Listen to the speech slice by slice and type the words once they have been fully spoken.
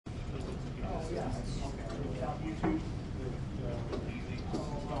YouTube.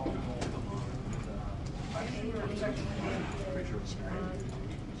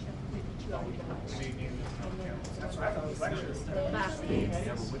 That's what I thought it was lectures.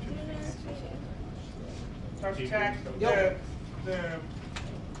 Dr. Tack, the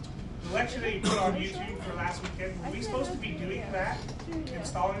lecture that you put on YouTube for last weekend, were we supposed to be doing that?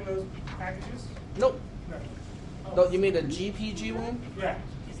 Installing those packages? Nope. No. No, you mean the GPG one? Yeah.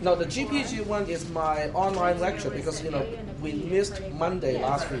 No, the GPG one is my online lecture because we missed Monday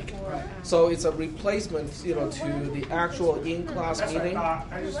last week, so it's a replacement to the actual in-class That's meeting. what I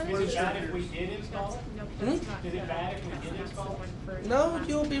thought. I just wasn't sure. If we did install it? Is it bad if we did install it? No,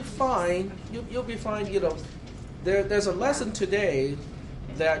 you'll be fine. You'll be fine. There's a lesson today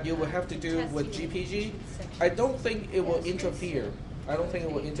that you will have to do with GPG. I don't think it will interfere. I don't think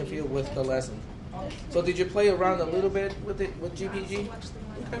it will interfere with the lesson. So did you play around a little bit with GPG?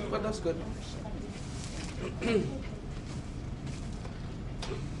 Okay, well that's good.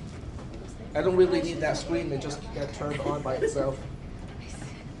 I don't really need that screen to just get turned on by itself.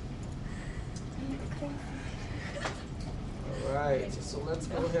 All right, so let's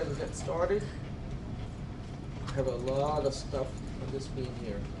go ahead and get started. I have a lot of stuff on this screen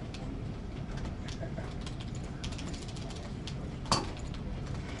here.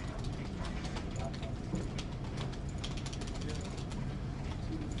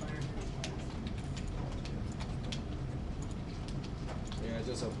 Yeah, I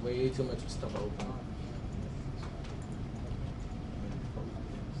just have way too much stuff open.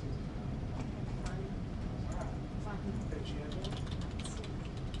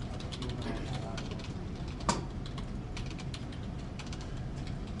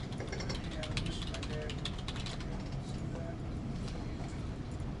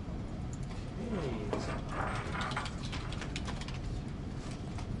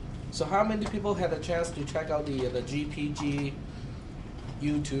 So how many people had a chance to check out the GPG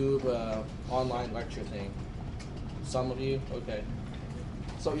YouTube online lecture thing? Some of you? Okay.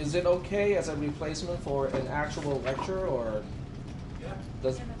 So is it okay as a replacement for an actual lecture, or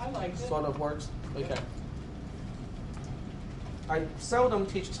does I like it. sort of works? Okay. I seldom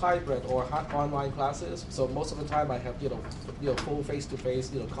teach hybrid or online classes, so most of the time I have full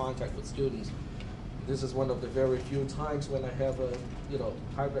face-to-face contact with students. This is one of the very few times when I have a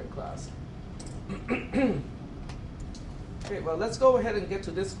hybrid class. Okay, well let's go ahead and get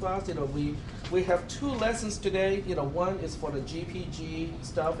to this class. We have two lessons today. One is for the GPG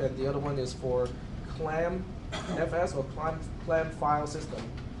stuff, and the other one is for CLAM FS or CLAM file system.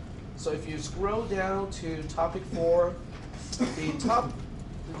 So if you scroll down to topic 4,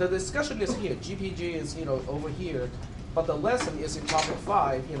 the discussion is here. GPG is over here. But the lesson is in topic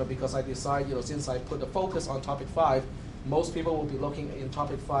 5, because I decide, since I put the focus on topic 5, most people will be looking in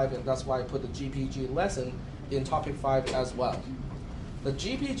topic 5, and that's why I put the GPG lesson in topic 5 as well. The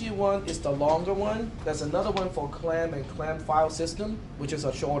GPG one is the longer one. There's another one for CLAM and CLAM file system, which is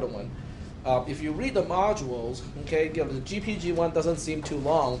a shorter one. If you read the modules, okay, the GPG one doesn't seem too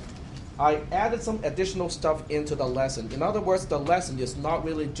long. I added some additional stuff into the lesson. In other words, the lesson is not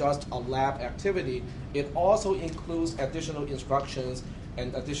really just a lab activity. It also includes additional instructions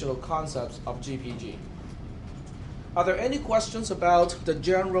and additional concepts of GPG. Are there any questions about the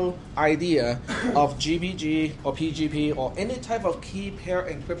general idea of GPG or PGP or any type of key pair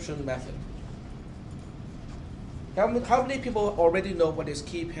encryption method? How many people already know what is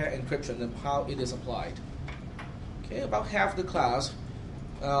key pair encryption and how it is applied? Okay, about half the class.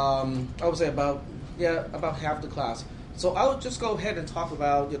 I would say about half the class. So I'll just go ahead and talk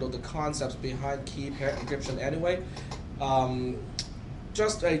about the concepts behind key pair encryption anyway.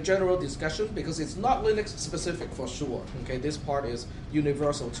 Just a general discussion because it's not Linux specific for sure. Okay, this part is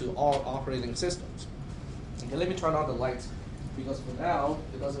universal to all operating systems. Okay, let me turn on the lights because for now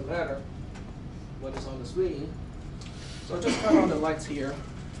it doesn't matter what is on the screen. So just turn on the lights here,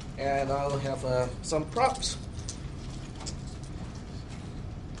 and I'll have some props.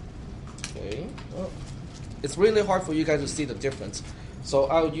 Okay. Oh. It's really hard for you guys to see the difference. So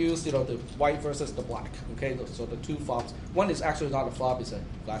I'll use the white versus the black. Okay, so the two fobs. One is actually not a fob; it's a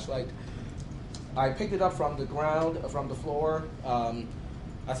flashlight. I picked it up from the ground, from the floor.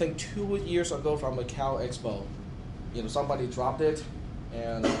 I think 2 years ago from a Cal Expo. Somebody dropped it,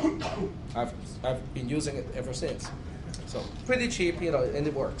 and I've been using it ever since. So pretty cheap, and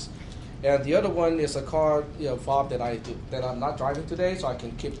it works. And the other one is a car, fob that I'm not driving today, so I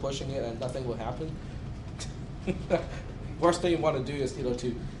can keep pushing it and nothing will happen. Worst thing you want to do is,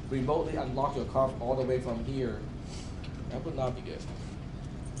 to remotely unlock your car all the way from here. That would not be good.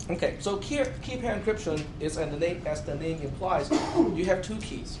 Okay, so key pair encryption is, as the name implies, you have two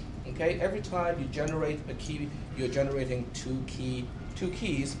keys. Okay, every time you generate a key, you're generating two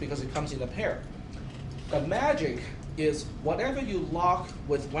keys because it comes in a pair. The magic is whatever you lock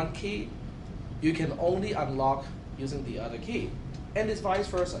with one key, you can only unlock using the other key. And it's vice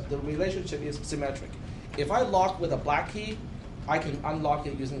versa. The relationship is symmetric. If I lock with a black key, I can unlock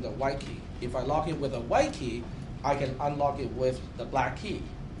it using the white key. If I lock it with a white key, I can unlock it with the black key.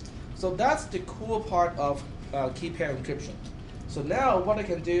 So that's the cool part of key pair encryption. So now what I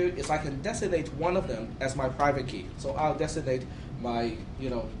can do is I can designate one of them as my private key. So I'll designate my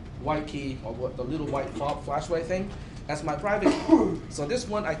white key, or what, the little white flashlight thing, as my private key. So this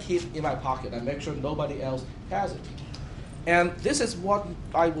one I keep in my pocket. I make sure nobody else has it. And this is what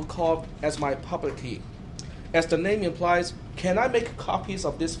I will call as my public key. As the name implies, can I make copies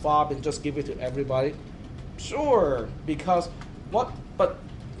of this fob and just give it to everybody? Sure, because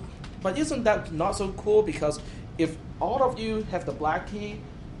but isn't that not so cool? Because if all of you have the black key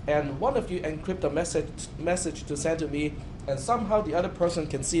and one of you encrypt a message to send to me, and somehow the other person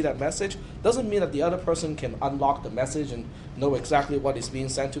can see that message, doesn't mean that the other person can unlock the message and know exactly what is being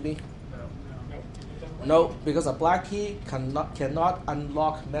sent to me? No, because a black key cannot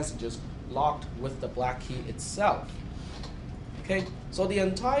unlock messages locked with the black key itself. Okay, so the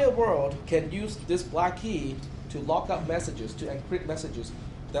entire world can use this black key to lock up messages, to encrypt messages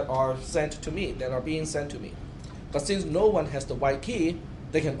that are sent to me, that are being sent to me. But since no one has the white key,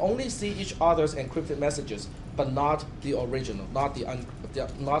 they can only see each other's encrypted messages, but not the original, not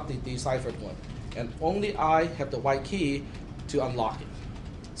the deciphered one. And only I have the white key to unlock it.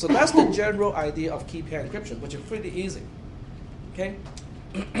 So that's the general idea of key pair encryption, which is pretty easy. Okay?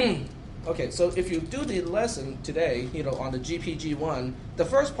 Okay, so if you do the lesson today, on the GPG1, the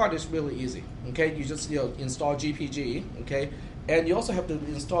first part is really easy. Okay, you just install GPG. Okay, and you also have to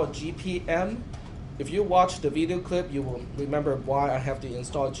install GPM. If you watch the video clip, you will remember why I have to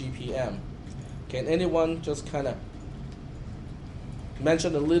install GPM. Can anyone just kind of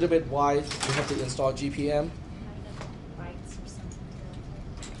mention a little bit why you have to install GPM? Bytes or something.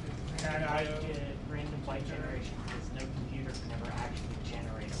 And I Get random byte generation because no computer can ever actually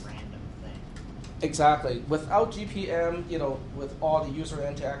generate a random thing. Exactly. Without GPM, with all the user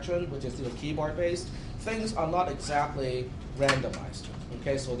interaction, which is keyboard based, things are not exactly randomized.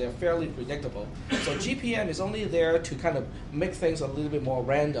 Okay, so they're fairly predictable. So GPM is only there to kind of make things a little bit more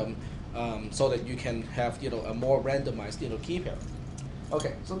random, so that you can have a more randomized key pair.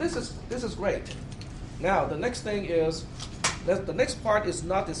 Okay, so this is great. Now the next thing is the next part is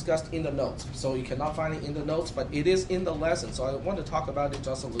not discussed in the notes, so you cannot find it in the notes, but it is in the lesson. So I want to talk about it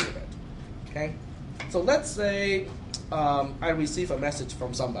just a little bit. Okay, so let's say I receive a message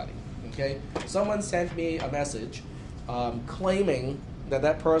from somebody. Okay, someone sent me a message claiming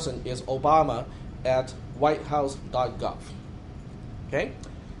that person is Obama at whitehouse.gov. Okay,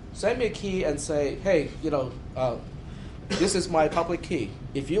 send me a key and say, hey, this is my public key.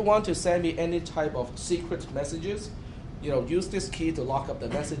 If you want to send me any type of secret messages, use this key to lock up the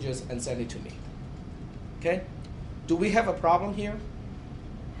messages and send it to me. Okay? Do we have a problem here?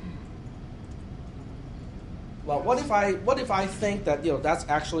 Well, what if I think that that's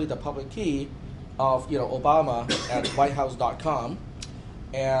actually the public key of Obama at whitehouse.com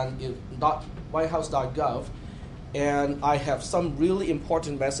and not whitehouse.gov, and I have some really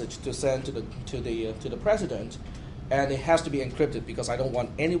important message to send to the president, and it has to be encrypted because I don't want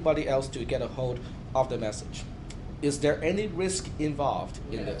anybody else to get a hold of the message. Is there any risk involved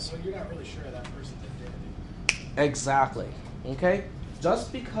in this? So you're not really sure that person did anything. Exactly. Okay?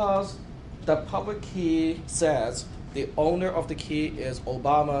 Just because the public key says the owner of the key is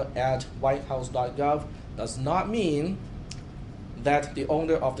Obama at whitehouse.gov does not mean that the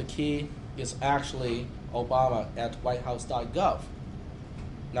owner of the key is actually Obama at whitehouse.gov.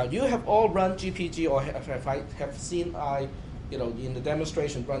 Now you have all run GPG or have seen in the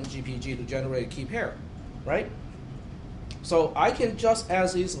demonstration run GPG to generate a key pair, right? So I can just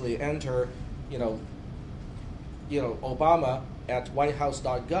as easily enter, Obama at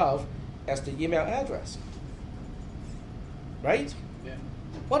whitehouse.gov as the email address, right? Yeah.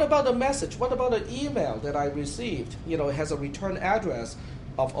 What about the message? What about the email that I received? It has a return address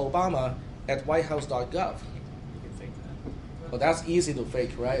of Obama at whitehouse.gov. You can fake that. Well, that's easy to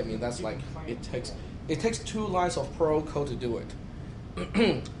fake, right? I mean, that's like it takes 2 lines of Perl code to do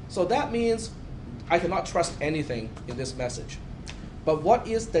it. So that means I cannot trust anything in this message. But what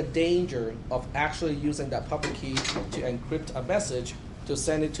is the danger of actually using that public key to encrypt a message to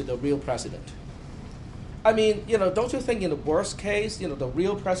send it to the real president? I mean, don't you think in the worst case, the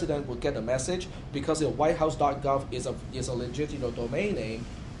real president would get a message because whitehouse.gov is a legit, domain name,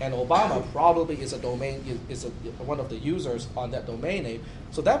 and Obama probably is a domain is one of the users on that domain name.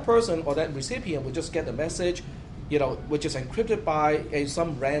 So that person or that recipient would just get the message, which is encrypted by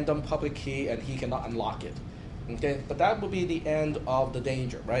some random public key, and he cannot unlock it. Okay, but that would be the end of the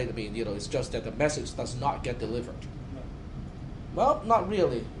danger, right? I mean, it's just that the message does not get delivered. No. Well, not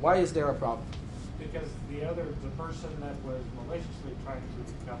really. Why is there a problem? Because the person that was maliciously trying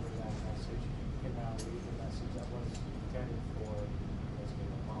to recover that message can now read the message that was intended for Mr.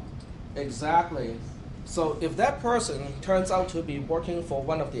 Obama. Exactly. So if that person turns out to be working for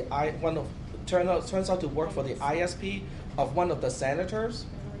turns out to work for the ISP of one of the senators,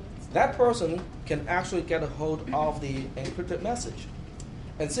 that person can actually get a hold of the encrypted message.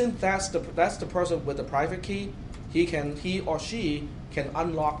 And since that's the person with the private key, he or she can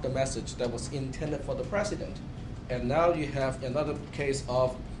unlock the message that was intended for the president. And now you have another case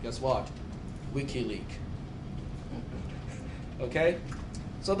of, guess what? WikiLeaks. Okay?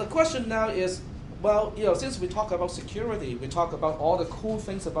 So the question now is, well, since we talk about security, we talk about all the cool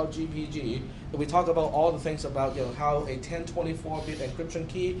things about GPG, and we talk about all the things about how a 1024-bit encryption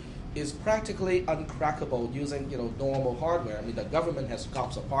key is practically uncrackable using normal hardware. I mean, the government has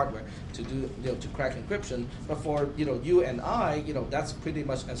gobs of hardware to do to crack encryption, but for you and I, that's pretty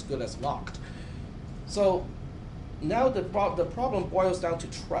much as good as locked. So now the problem boils down to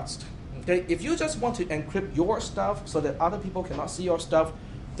trust. Okay, if you just want to encrypt your stuff so that other people cannot see your stuff,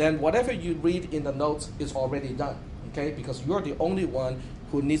 then whatever you read in the notes is already done. Okay, because you're the only one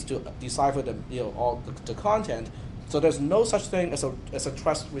who needs to decipher all the content. So there's no such thing as a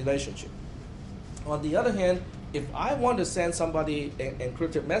trust relationship. On the other hand, if I want to send somebody an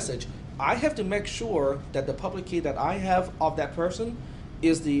encrypted message, I have to make sure that the public key that I have of that person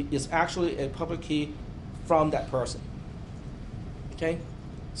is actually a public key from that person. Okay?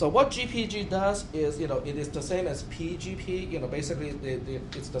 So what GPG does is, it is the same as PGP. Basically,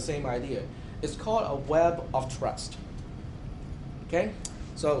 it's the same idea. It's called a web of trust. Okay?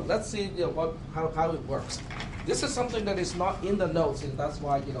 So let's see how it works. This is something that is not in the notes, and that's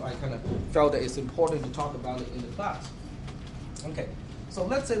why I kind of felt that it's important to talk about it in the class. Okay, so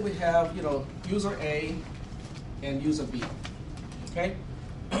let's say we have user A and user B. Okay,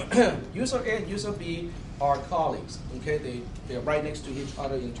 user A and user B are colleagues. Okay, they're right next to each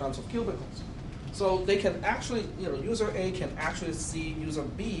other in terms of cubicles. So they can actually user A can actually see user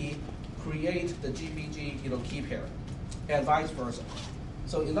B create the GPG key pair, and vice versa.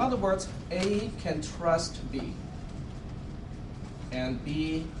 So in other words, A can trust B, and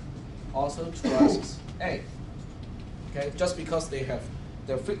B also trusts A. Okay, just because they have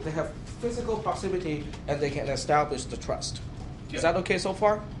physical proximity and they can establish the trust. Is that okay so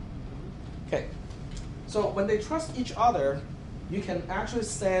far? Okay. So when they trust each other, you can actually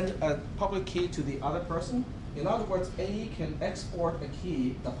send a public key to the other person. In other words, A can export a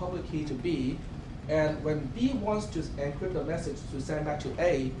key, the public key, to B. And when B wants to encrypt a message to send back to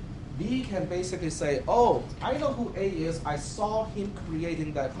A, B can basically say, oh, I know who A is. I saw him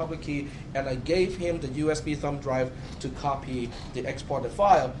creating that public key, and I gave him the USB thumb drive to copy the exported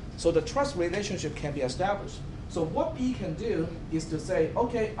file. So the trust relationship can be established. So what B can do is to say,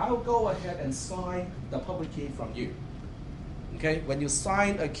 okay, I'll go ahead and sign the public key from you. Okay, when you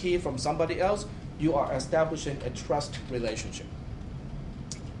sign a key from somebody else, you are establishing a trust relationship.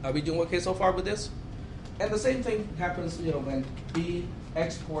 Are we doing okay so far with this? And the same thing happens, when B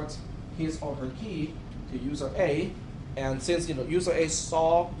exports his or her key to user A, and since user A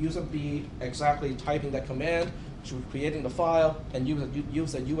saw user B exactly typing that command, creating the file, and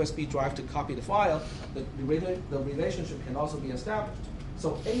use a USB drive to copy the file, the relationship can also be established.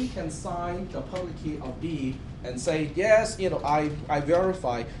 So A can sign the public key of B and say, yes, I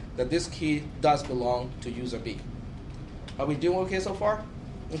verify that this key does belong to user B. Are we doing okay so far?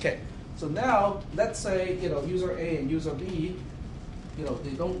 Okay, so now let's say user A and user B,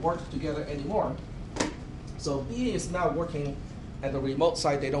 they don't work together anymore. So B is now working at the remote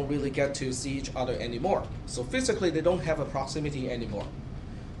site. They don't really get to see each other anymore. So physically, they don't have a proximity anymore.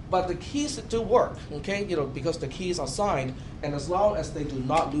 But the keys still work, okay? Because the keys are signed, and as long as they do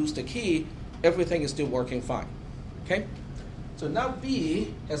not lose the key, everything is still working fine. Okay? So now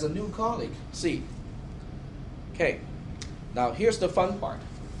B has a new colleague, C. Okay. Now here's the fun part.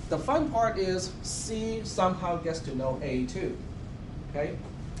 The fun part is C somehow gets to know A too. Okay?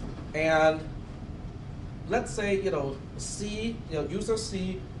 And let's say, C, user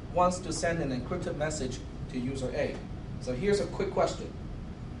C wants to send an encrypted message to user A. So here's a quick question.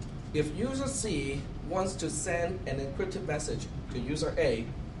 If user C wants to send an encrypted message to user A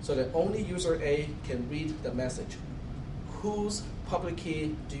so that only user A can read the message, whose public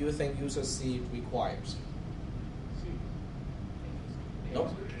key do you think user C requires? C.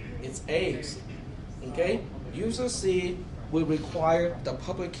 Nope. it's A's. Okay? User C will require the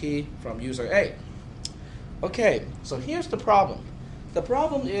public key from user A. Okay, so here's the problem. The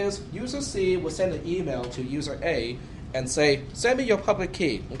problem is user C will send an email to user A and say, send me your public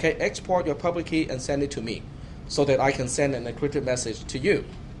key. Okay, export your public key and send it to me so that I can send an encrypted message to you.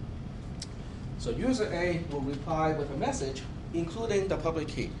 So user A will reply with a message including the public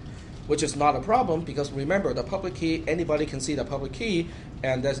key, which is not a problem because remember, the public key, anybody can see the public key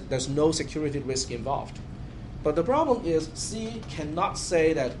and there's no security risk involved. But the problem is C cannot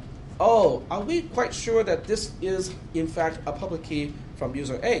say that, oh, are we quite sure that this is in fact a public key from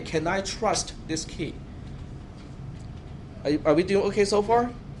user A? Can I trust this key? Are we doing okay so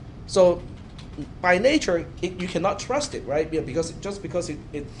far? So by nature, you cannot trust it, right? Because just because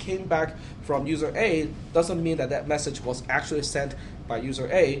it came back from user A doesn't mean that that message was actually sent by user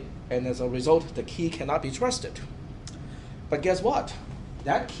A, and as a result, the key cannot be trusted. But guess what?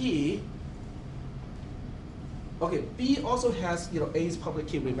 That key, okay, B also has A's public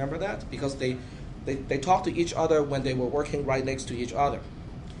key. Remember that? Because they talk to each other when they were working right next to each other.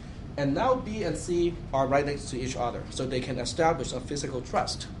 And now B and C are right next to each other, so they can establish a physical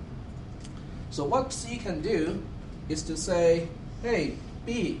trust. So what C can do is to say, hey,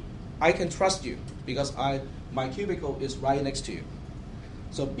 B, I can trust you because my cubicle is right next to you.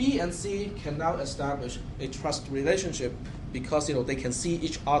 So B and C can now establish a trust relationship because they can see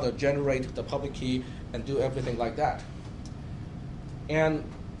each other generate the public key and do everything like that.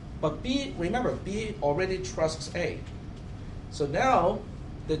 But B, remember, B already trusts A. So now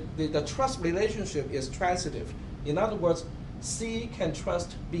the trust relationship is transitive. In other words, C can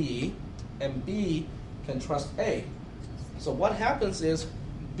trust B and B can trust A. So what happens is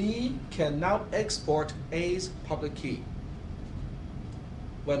B can now export A's public key.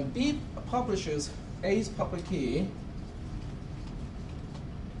 When B publishes A's public key,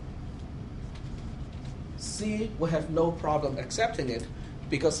 C will have no problem accepting it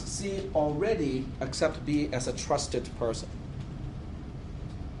because C already accepts B as a trusted person.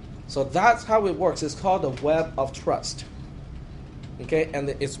 So that's how it works. It's called the web of trust. Okay, and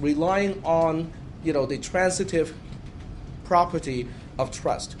it's relying on the transitive property of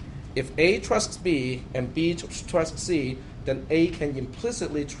trust. If A trusts B and B trusts C, then A can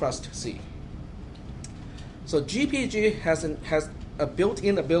implicitly trust C. So GPG has a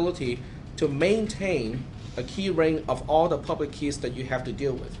built-in ability to maintain a key ring of all the public keys that you have to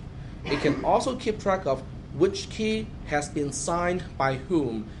deal with. It can also keep track of which key has been signed by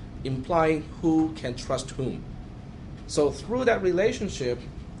whom, implying who can trust whom. So through that relationship,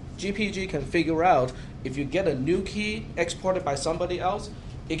 GPG can figure out if you get a new key exported by somebody else,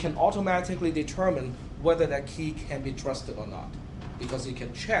 it can automatically determine whether that key can be trusted or not, because it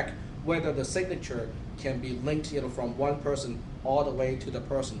can check whether the signature can be linked from one person all the way to the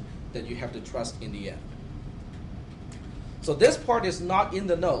person that you have to trust in the end. So this part is not in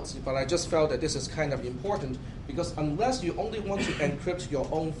the notes, but I just felt that this is kind of important because unless you only want to encrypt your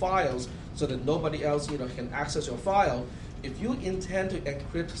own files so that nobody else can access your file, if you intend to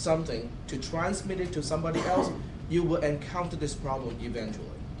encrypt something to transmit it to somebody else, you will encounter this problem eventually.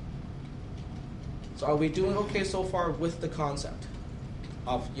 So are we doing okay so far with the concept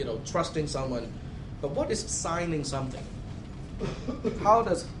of trusting someone? But what is signing something? How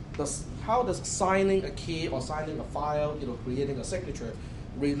does signing a key or signing a file, creating a signature,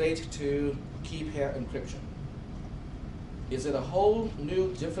 relate to key pair encryption? Is it a whole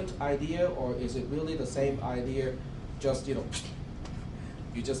new different idea, or is it really the same idea? Just you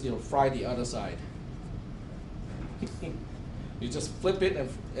just fry the other side. You just flip it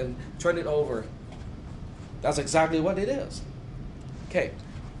and turn it over. That's exactly what it is. Okay,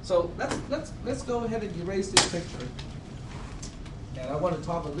 so let's go ahead and erase this picture. And I want to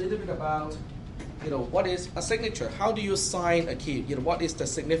talk a little bit about, what is a signature? How do you sign a key? What is the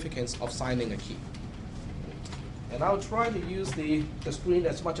significance of signing a key? And I'll try to use the screen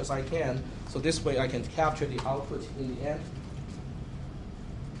as much as I can, so this way I can capture the output in the end.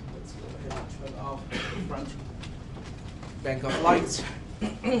 Let's go ahead and turn off the front bank of lights.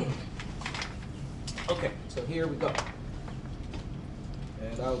 Okay, so here we go.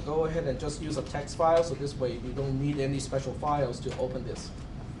 And I'll go ahead and just use a text file, so this way you don't need any special files to open this.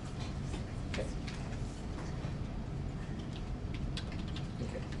 Okay.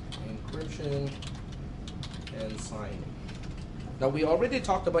 Okay, encryption and signing. Now we already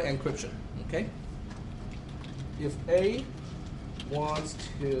talked about encryption, okay? If A wants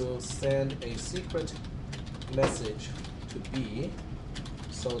to send a secret message to B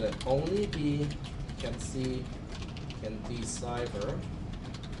so that only B can see and decipher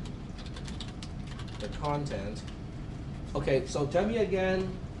the content. Okay, so tell me again,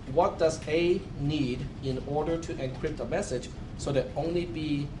 what does A need in order to encrypt the message so that only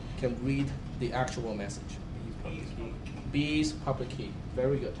B can read the actual message? B's public key.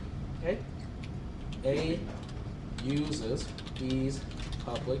 Very good. Okay. A uses B's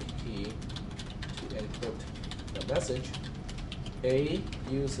public key to encrypt the message. A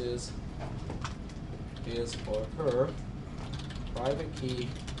uses his or her private key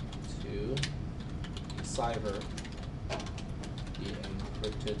to decipher the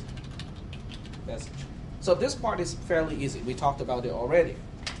encrypted message. So this part is fairly easy. We talked about it already.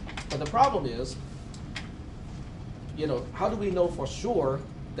 But the problem is, how do we know for sure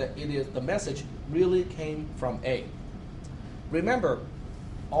that the message really came from A? Remember,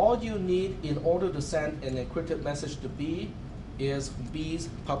 all you need in order to send an encrypted message to B is B's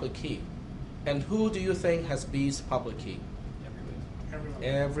public key. And who do you think has B's public key?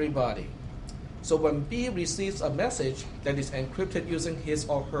 Everybody. So when B receives a message that is encrypted using his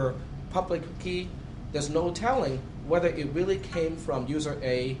or her public key, there's no telling whether it really came from user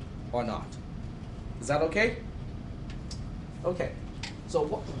A or not. Is that okay? Okay.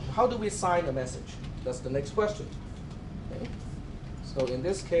 So how do we sign a message? That's the next question. Okay. So in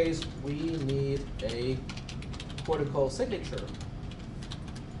this case, we need a cortical signature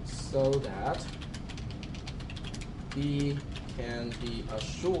so that B can be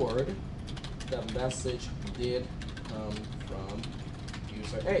assured the message did come from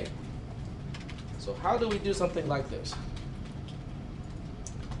user A. So how do we do something like this?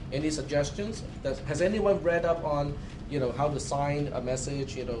 Any suggestions? Has anyone read up on how to sign a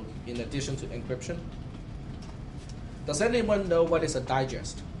message in addition to encryption? Does anyone know what is a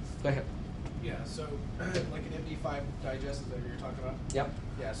digest? Go ahead. Yeah, so like an MD5 digest, is that what you're talking about? Yep.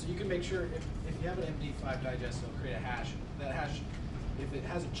 Yeah, so you can make sure if you have an MD5 digest, it'll create a hash. That hash, if it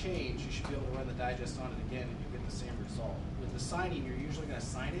hasn't changed, you should be able to run the digest on it again and you get the same result. With the signing, you're usually going to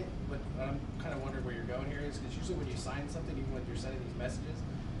sign it, but I'm kind of wondering where you're going here is because usually when you sign something, even when you're sending these messages,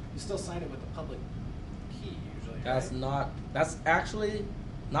 you still sign it with the public key usually. That's actually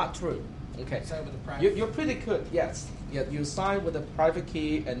not true. Okay. Sign it with the private. You're pretty good. Yes. Yeah. You sign with a private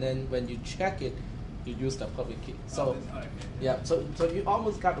key, and then when you check it, you use the public key. So okay. yeah. So you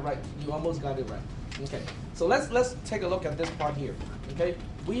almost got it right. You almost got it right. Okay. So let's take a look at this part here. Okay.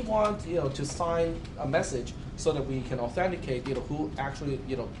 We want to sign a message so that we can authenticate who actually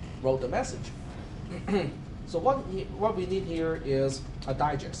wrote the message. So what we need here is a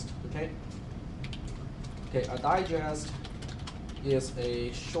digest. Okay. Okay. A digest is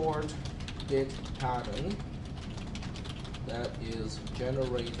a short bit pattern that is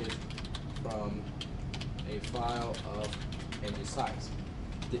generated from a file of any size.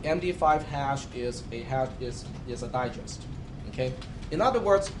 The MD5 hash is a digest. Okay. In other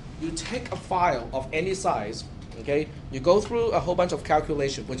words, you take a file of any size. Okay. You go through a whole bunch of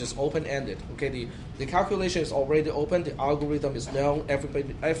calculation, which is open-ended. Okay. The calculation is already open. The algorithm is known.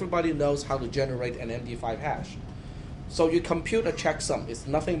 Everybody knows how to generate an MD5 hash. So you compute a checksum. It's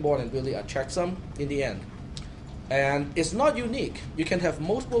nothing more than really a checksum in the end. And it's not unique. You can have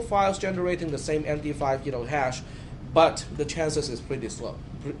multiple files generating the same MD5 hash, but the chances is pretty slim.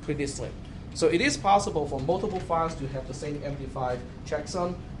 So it is possible for multiple files to have the same MD5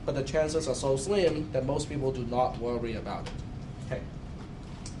 checksum, but the chances are so slim that most people do not worry about it. Okay.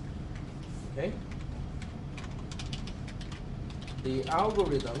 Okay. The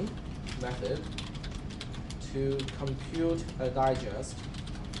algorithm method to compute a digest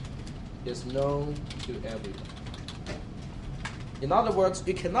is known to everyone. In other words,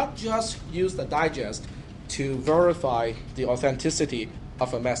 you cannot just use the digest to verify the authenticity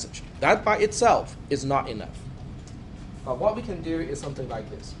of a message. That by itself is not enough. But what we can do is something like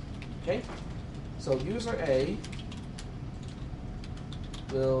this. Okay? So user A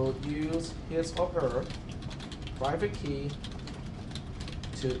will use his or her private key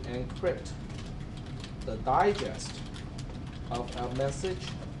to encrypt the digest of a message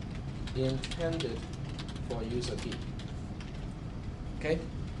intended for user B. Okay?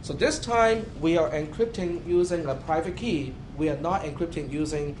 So this time we are encrypting using a private key. We are not encrypting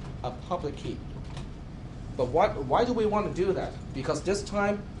using a public key. But why do we want to do that? Because this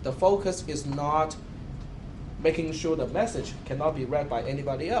time the focus is not making sure the message cannot be read by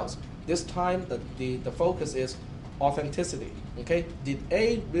anybody else. This time the focus is authenticity. Okay? Did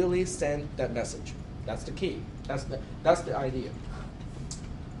A really send that message? That's the key. That's the idea.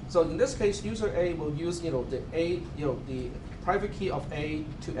 So in this case, user A will use the private key of A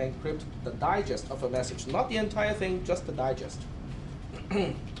to encrypt the digest of a message, not the entire thing, just the digest.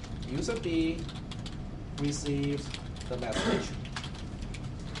 User B receives the message.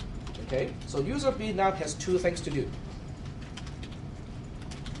 Okay, so user B now has two things to do.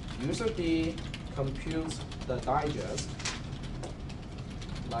 user B computes the digest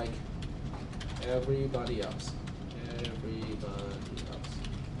like everybody else.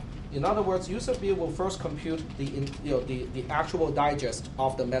 In other words, user B will first compute the actual digest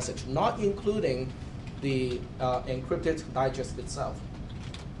of the message, not including the encrypted digest itself.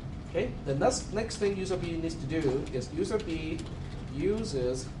 Okay. The next thing user B needs to do is user B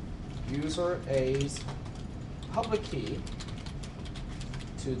uses user A's public key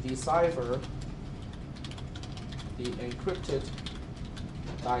to decipher the encrypted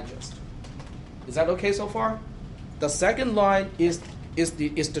digest. Is that okay so far? The second line is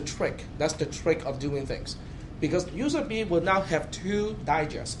the trick. That's the trick of doing things. Because user B will now have two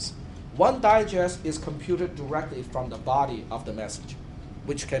digests. One digest is computed directly from the body of the message,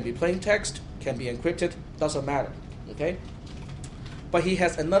 which can be plain text, can be encrypted, doesn't matter. Okay? But he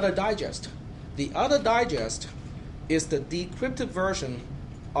has another digest. The other digest is the decrypted version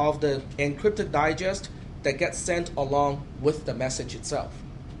of the encrypted digest that gets sent along with the message itself.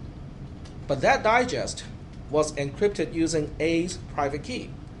 But that digest was encrypted using A's private key.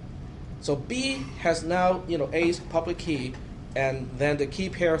 So B has now, A's public key, and then the key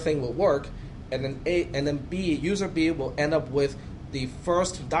pair thing will work, and then user B will end up with the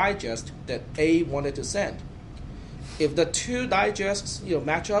first digest that A wanted to send. If the two digests,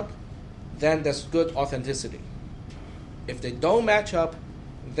 match up, then there's good authenticity. If they don't match up,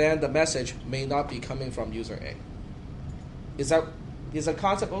 then the message may not be coming from user A. Is the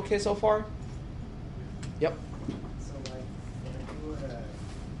concept okay so far? Yep. So like when I do a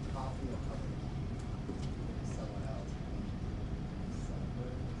copy of public key to someone else,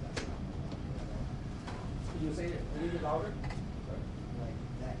 that's not Can you say it a little bit louder? like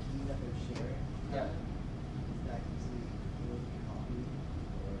that key that they're sharing. Yeah. Is that easily copied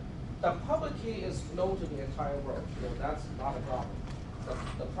or? The public key is known to the entire world. That's not a problem.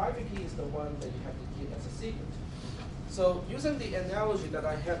 The private key is the one that you have to keep as a secret. So using the analogy that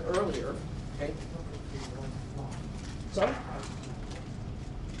I had earlier, okay. Sorry?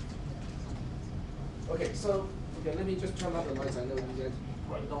 Okay, so let me just turn on the lights. I know you guys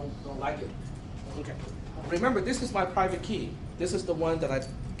don't like it. Okay. Remember, this is my private key. This is the one that I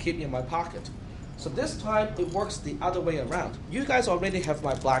keep in my pocket. So this time it works the other way around. You guys already have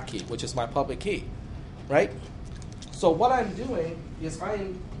my black key, which is my public key, right? So what I'm doing is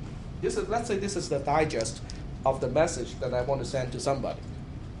let's say this is the digest of the message that I want to send to somebody.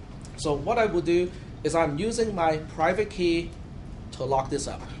 So what I would do is I'm using my private key to lock this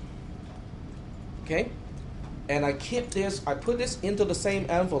up. Okay? And I put this into the same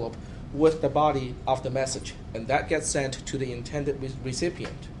envelope with the body of the message, and that gets sent to the intended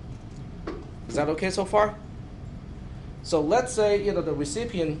recipient. Is that okay so far? So let's say the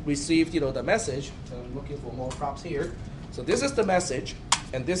recipient received the message. So I'm looking for more props here. So this is the message,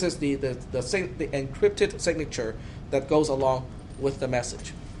 and this is the encrypted signature that goes along with the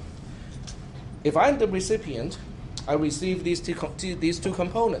message. If I'm the recipient, I receive these two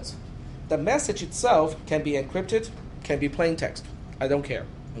components. The message itself can be encrypted, can be plain text. I don't care.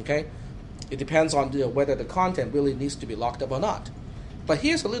 Okay, it depends on whether the content really needs to be locked up or not. But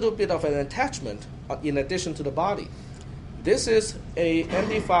here's a little bit of an attachment in addition to the body. This is a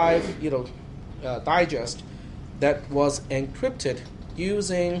MD5 digest that was encrypted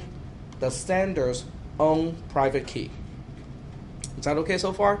using the sender's own private key. Is that okay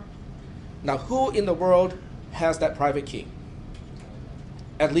so far? Now, who in the world has that private key?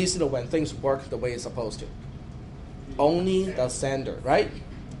 At least when things work the way it's supposed to. Only the sender, right?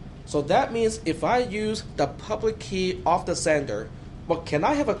 So that means if I use the public key of the sender, can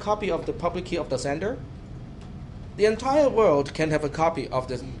I have a copy of the public key of the sender? The entire world can have a copy of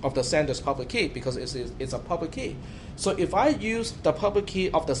the sender's public key because it's a public key. So if I use the public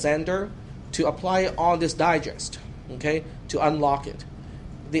key of the sender to apply it on this digest, okay, to unlock it,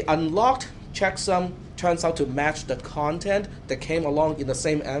 the unlocked checksum turns out to match the content that came along in the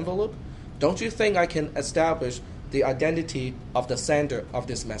same envelope. Don't you think I can establish the identity of the sender of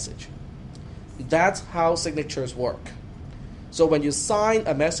this message? That's how signatures work. So when you sign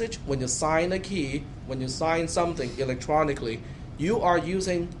a message, when you sign a key, when you sign something electronically, you are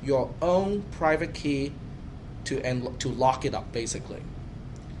using your own private key to lock it up, basically.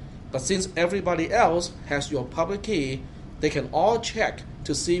 But since everybody else has your public key, they can all check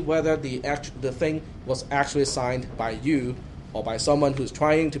to see whether the thing was actually signed by you or by someone who's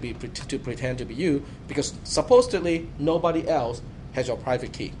trying to pretend to be you, because supposedly nobody else has your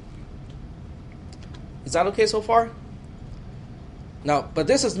private key. Is that okay so far? Now, but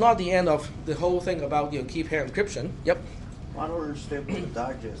this is not the end of the whole thing about key pair encryption. Yep. I don't understand what the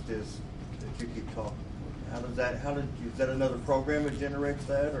digest is that you keep talking is that another program that generates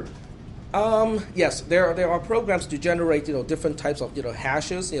that, or? Yes, there are programs to generate different types of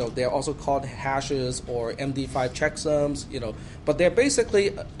hashes. They're also called hashes or MD5 checksums. But they're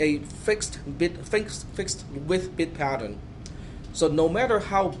basically a fixed width bit pattern. So no matter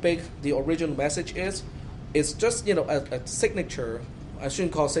how big the original message is, it's just a signature. I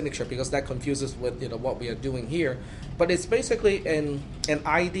shouldn't call it signature because that confuses with what we are doing here. But it's basically an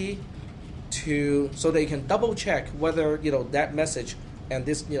ID so they can double check whether that message and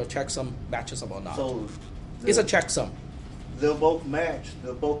this checksum matches up or not. So it's a checksum. They'll both match.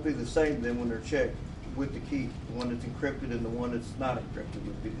 They'll both be the same then when they're checked with the key. The one that's encrypted and the one that's not encrypted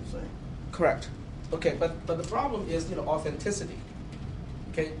would be the same. Correct. Okay, but the problem is authenticity.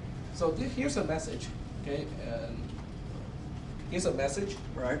 Okay, so here's a message. Okay, and here's a message.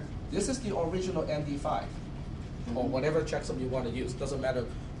 Right. This is the original MD5 or whatever checksum you want to use. Doesn't matter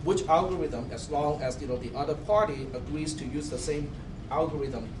which algorithm, as long as the other party agrees to use the same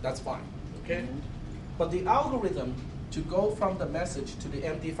algorithm, that's fine. Okay, but the algorithm to go from the message to the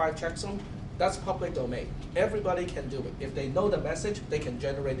MD5 checksum, that's public domain. Everybody can do it. If they know the message, they can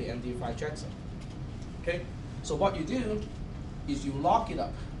generate the MD5 checksum. Okay, so what you do is you lock it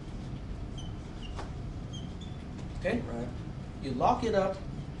up. Okay, Right. you lock it up,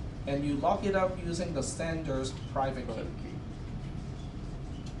 and you lock it up using the sender's private key.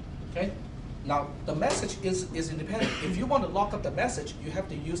 Okay? Now, the message is independent. If you want to lock up the message, you have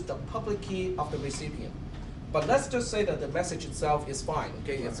to use the public key of the recipient. But let's just say that the message itself is fine.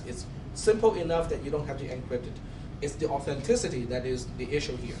 Okay, Right. it's simple enough that you don't have to encrypt it. It's the authenticity that is the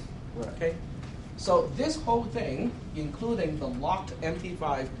issue here. Right. Okay? So this whole thing, including the locked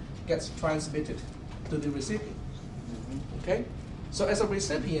MD5, gets transmitted to the recipient. Okay? So as a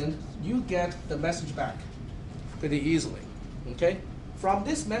recipient, you get the message back pretty easily. Okay? From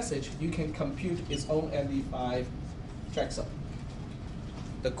this message, you can compute its own MD5 checksum.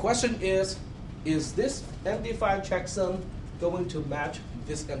 The question is this MD5 checksum going to match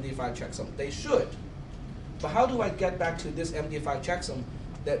this MD5 checksum? They should. But how do I get back to this MD5 checksum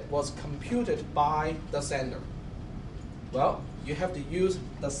that was computed by the sender? Well, you have to use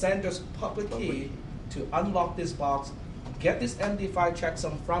the sender's public key to unlock this box, get this MD5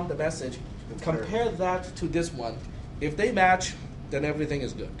 checksum from the message, compare that to this one. If they match, then everything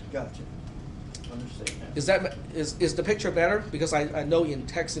is good. Gotcha. Understand that. Is the picture better? Because I know in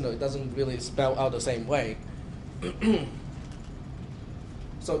text, it doesn't really spell out the same way.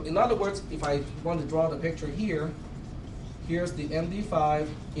 So in other words, if I want to draw the picture here, here's the MD5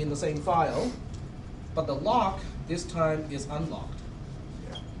 in the same file, but the lock this time is unlocked.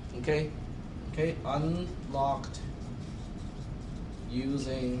 Yeah. Okay? Okay, unlocked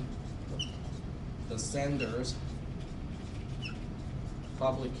using the sender's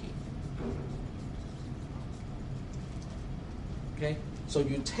public key. Okay, so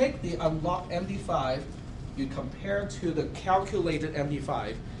you take the unlocked MD5, you compare to the calculated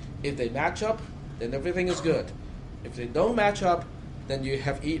MD5. If they match up, then everything is good. If they don't match up, then you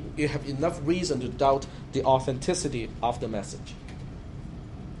have enough reason to doubt the authenticity of the message.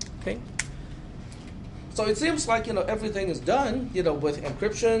 Okay. So it seems like everything is done with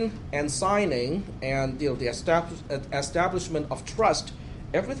encryption and signing and the establishment of trust.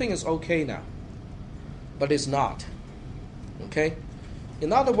 Everything is okay now, but it's not. Okay.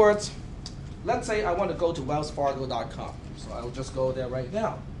 In other words, let's say I want to go to wellsfargo.com, so I'll just go there right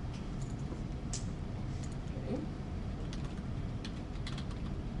now. Okay.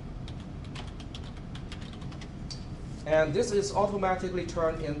 And this is automatically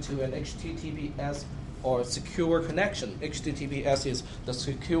turned into an HTTPS or secure connection. HTTPS is the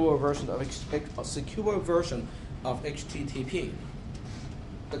secure version of HTTP.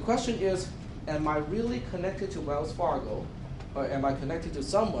 The question is, am I really connected to Wells Fargo, or am I connected to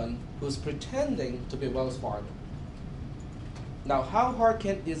someone who's pretending to be Wells Fargo? Now, how hard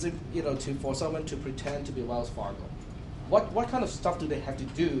is it for someone to pretend to be Wells Fargo? What kind of stuff do they have to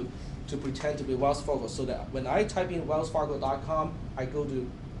do to pretend to be Wells Fargo so that when I type in wellsfargo.com, I go to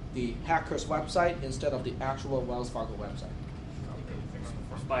the hacker's website instead of the actual Wells Fargo website?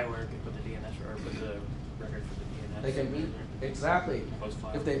 Spyware can put the DNS or put the record for the DNS. They can read exactly. Post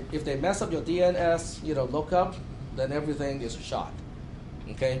file. If they mess up your DNS, lookup, then everything is shot.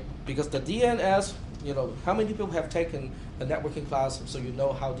 Okay, because the DNS, how many people have taken a networking class so you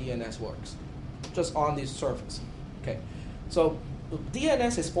know how DNS works? Just on the surface. Okay, so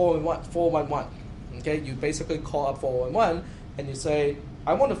DNS is 411. Okay, you basically call up 411 and you say,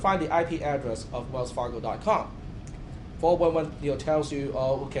 I want to find the IP address of wellsfargo.com. 411 tells you,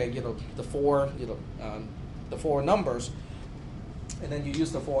 oh, okay, the four numbers, and then you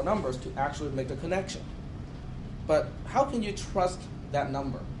use the four numbers to actually make the connection. But how can you trust that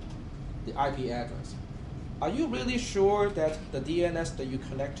number, the IP address? Are you really sure that the DNS that you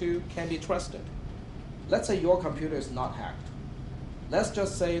connect to can be trusted? Let's say your computer is not hacked. Let's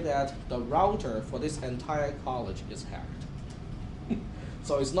just say that the router for this entire college is hacked.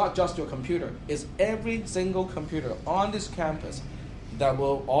 So it's not just your computer, it's every single computer on this campus that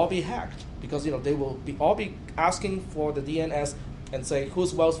will all be hacked, because they will all be asking for the DNS and say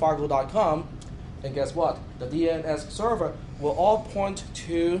who's wellsfargo.com, and guess what? The DNS server will all point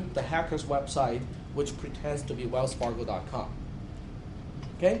to the hacker's website, which pretends to be wellsfargo.com.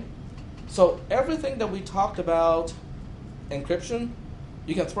 Okay? So everything that we talked about, encryption,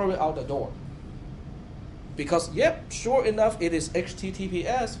 you can throw it out the door. Because, yep, sure enough, it is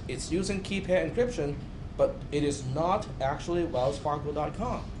HTTPS, it's using key pair encryption, but it is not actually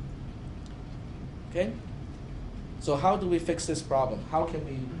wellsfargo.com. Okay? So how do we fix this problem? How can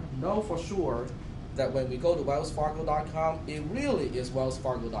we know for sure that when we go to wellsfargo.com, it really is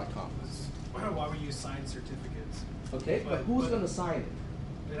wellsfargo.com? Why we use signed certificates? Okay, but who's going to sign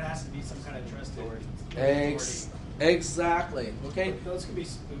it? It has to be some kind of trusted authority. Exactly. Okay. But those can be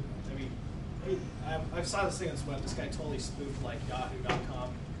spoofed. I saw this thing on this web. This guy totally spoofed like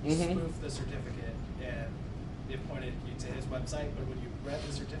Yahoo.com, spoofed the certificate, and it pointed you to his website. But when you read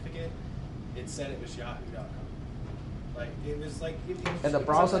the certificate, it said it was Yahoo.com. Like it was like. And the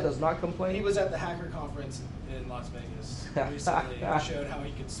browser does not complain. He was at the hacker conference in Las Vegas recently and showed how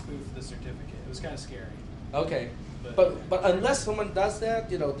he could spoof the certificate. It was kind of scary. Okay. But unless someone does that,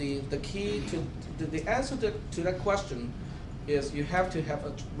 the key to the answer to that question is you have to have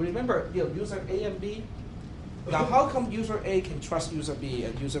remember user A and B. Now how come user A can trust user B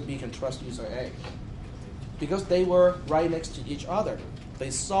and user B can trust user A? Because they were right next to each other. They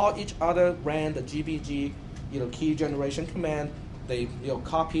saw each other ran the GPG key generation command. They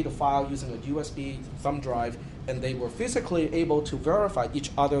copied the file using a USB thumb drive, and they were physically able to verify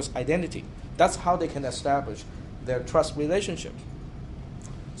each other's identity. That's how they can establish their trust relationship.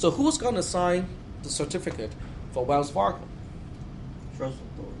 So who's going to sign the certificate for Wells Fargo? Trust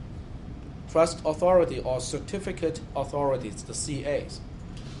authority. Trust authority or certificate authorities, the CAs.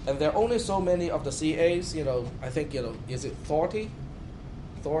 And there are only so many of the CAs, I think, is it Thorty?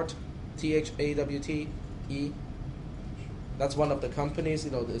 Thort, THAWTE? That's one of the companies,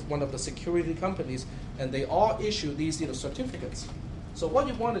 it's one of the security companies, and they all issue these certificates. So what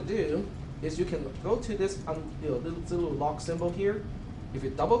you want to do is you can go to this little lock symbol here. If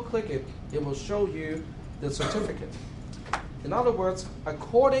you double click it, it will show you the certificate. In other words,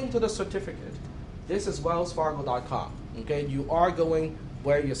 according to the certificate, this is wellsfargo.com. Okay, you are going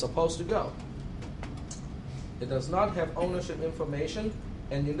where you're supposed to go. It does not have ownership information,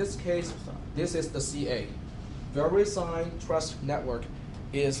 and in this case, this is the CA. VeriSign Trust Network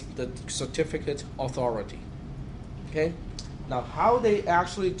is the certificate authority. Okay. Now, how they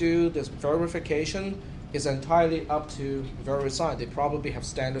actually do this verification is entirely up to VeriSign. They probably have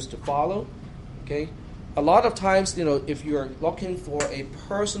standards to follow. Okay. A lot of times, if you're looking for a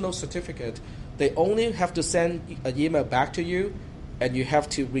personal certificate, they only have to send an email back to you, and you have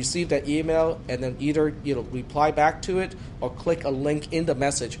to receive that email and then either reply back to it or click a link in the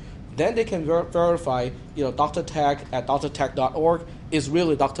message. Then they can verify, Dr. Tech at drtech.org is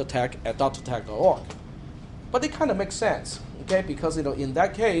really Dr. Tech at drtech.org. But it kind of makes sense, okay? Because in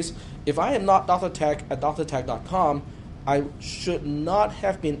that case, if I am not Dr. Tech at drtech.com, I should not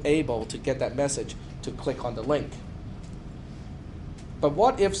have been able to get that message to click on the link. But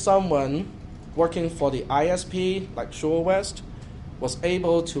what if someone working for the ISP, like Shore West, was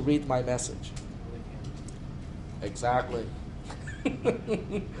able to read my message? Exactly.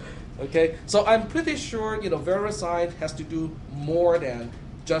 Okay, so I'm pretty sure VeriSign has to do more than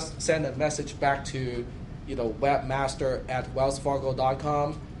just send a message back to webmaster at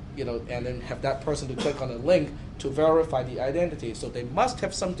wellsfargo.com, and then have that person to click on a link to verify the identity. So they must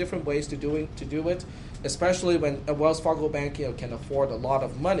have some different ways to do it, especially when a Wells Fargo bank can afford a lot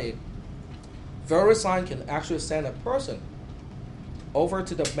of money. VeriSign can actually send a person over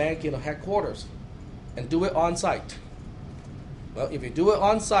to the bank headquarters and do it on site. Well, if you do it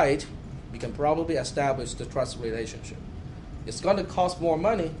on site, you can probably establish the trust relationship. It's going to cost more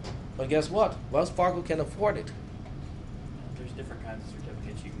money, but guess what? Wells Fargo can afford it. There's different kinds of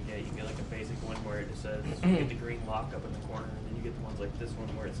certificates you can get. You can get like a basic one where it just says you get the green lock up in the corner, and then you get the ones like this one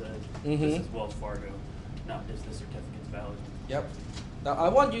where it says this is Wells Fargo, not just the certificate's valid. Yep. Now I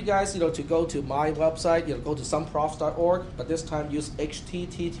want you guys to go to my website, go to someprofs.org, but this time use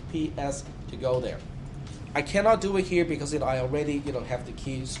HTTPS to go there. I cannot do it here because I already have the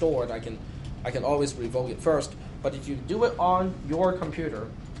key stored. I can always revoke it first. But if you do it on your computer,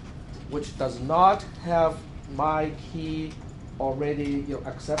 which does not have my key already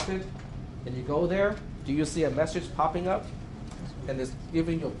accepted? And you go there, do you see a message popping up? And it's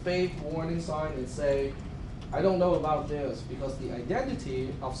giving you a big warning sign and say, I don't know about this because the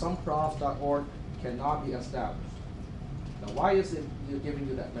identity of someprofs.org cannot be established. Now, why is it giving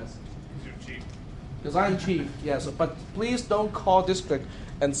you that message? Because you're cheap. Because I'm cheap, yes. But please don't call district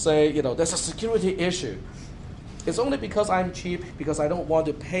and say, there's a security issue. It's only because I'm cheap, because I don't want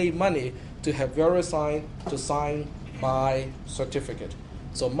to pay money to have VeriSign to sign my certificate.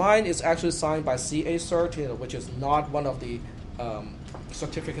 So mine is actually signed by ciss342, which is not one of the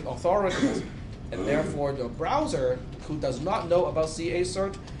certificate authorities. And therefore, your browser, who does not know about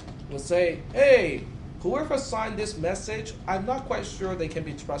ciss342, will say, hey, whoever signed this message, I'm not quite sure they can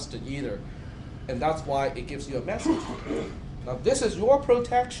be trusted either. And that's why it gives you a message. Now, this is your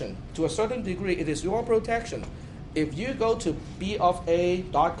protection. To a certain degree, it is your protection. If you go to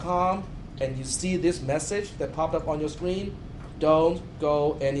bofa.com and you see this message that popped up on your screen, don't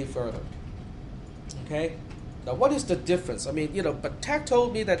go any further. Okay? Now, what is the difference? I mean, but Tech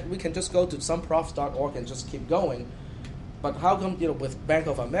told me that we can just go to someprofs.org and just keep going. But how come, with Bank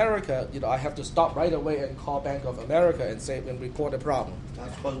of America, I have to stop right away and call Bank of America and report a problem?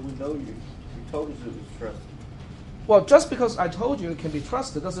 That's because we know you. You told us it was trusted. Well, just because I told you it can be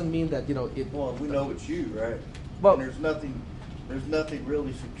trusted doesn't mean that, it... Well, we know it's you, right? Well, and there's nothing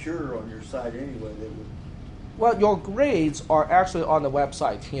really secure on your site anyway that would... Well, your grades are actually on the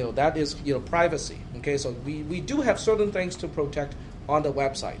website. That is, privacy. Okay, so we do have certain things to protect on the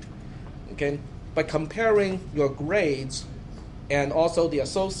website. Okay, but comparing your grades and also the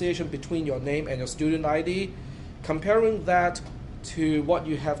association between your name and your student ID, comparing that to what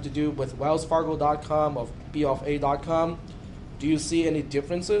you have to do with wellsfargo.com or bofa.com, do you see any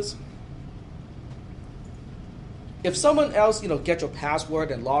differences? If someone else, get your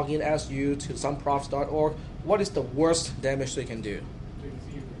password and log in as you to someprofs.org, what is the worst damage they can do?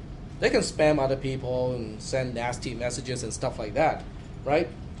 They can spam other people and send nasty messages and stuff like that, right?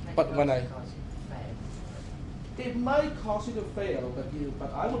 But it might cause you to fail,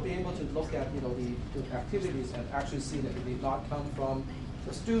 but I would be able to look at the activities and actually see that it did not come from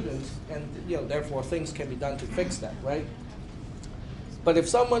the students, and therefore things can be done to fix that, right? But if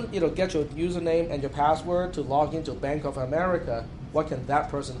someone gets your username and your password to log into Bank of America, what can that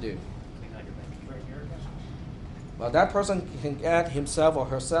person do? Well, that person can add himself or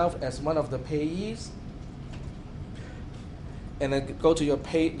herself as one of the payees, and then go to your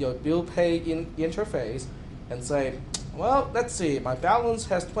bill pay interface and say, well, let's see, my balance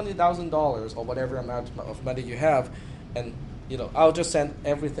has $20,000 or whatever amount of money you have, and I'll just send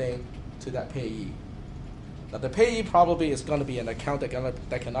everything to that payee. Now, the payee probably is going to be an account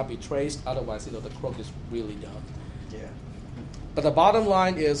that cannot be traced. Otherwise, the crook is really done. Yeah. But the bottom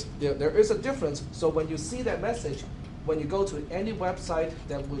line is there is a difference. So when you see that message, when you go to any website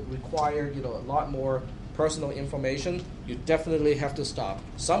that would require a lot more personal information, you definitely have to stop.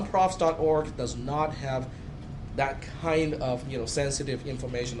 Someprofs.org does not have that kind of sensitive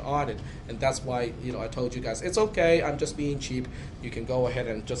information on it, and that's why I told you guys it's okay. I'm just being cheap. You can go ahead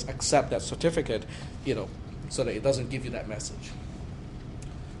and just accept that certificate, so that it doesn't give you that message.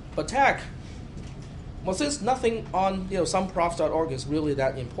 But tech, well, since nothing on someprofs.org is really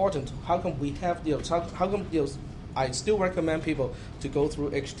that important, how come we have how come I still recommend people to go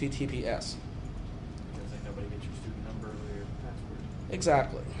through HTTPS? Because nobody gets your student number or your password.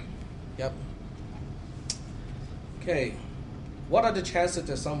 Exactly. Yep. Okay. What are the chances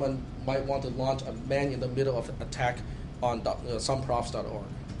that someone might want to launch a man-in-the-middle of attack on someprofs.org?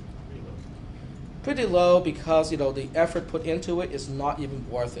 Pretty low because the effort put into it is not even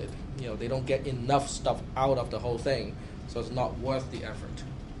worth it. They don't get enough stuff out of the whole thing, so it's not worth the effort.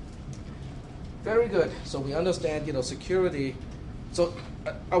 Very good. So we understand security. So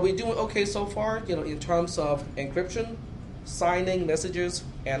are we doing okay so far? In terms of encryption, signing messages,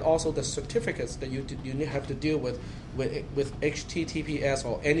 and also the certificates that you have to deal with HTTPS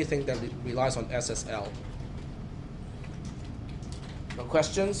or anything that relies on SSL. No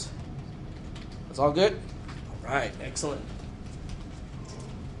questions? That's all good? All right, excellent.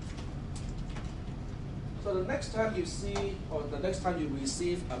 So the next time you see, or the next time you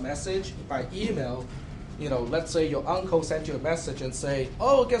receive a message by email, let's say your uncle sent you a message and say,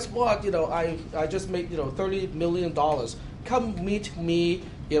 oh, guess what, I just made, $30 million. Come meet me,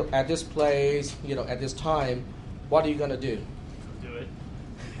 at this place, at this time. What are you gonna do? Do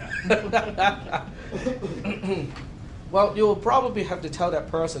it. Well, you'll probably have to tell that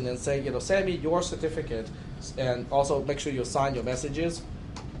person and say, send me your certificate, and also make sure you sign your messages.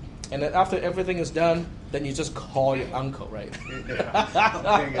 And then after everything is done, then you just call your uncle, right? I'm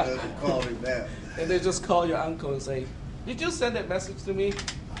thinking doesn't call him that. And they just call your uncle and say, "Did you send that message to me?"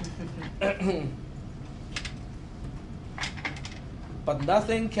 But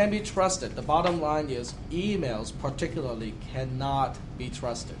nothing can be trusted. The bottom line is emails particularly cannot be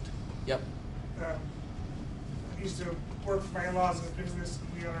trusted. Yep. I used to work for my in-laws in a business,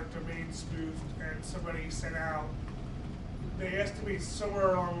 and we had our domain spoofed, and somebody sent out, they estimate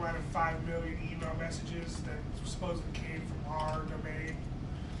somewhere along the line of 5 million email messages that supposedly came from our domain.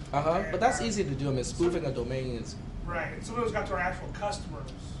 But that's easy to do. I mean, spoofing a domain is... Right, and some of those got to our actual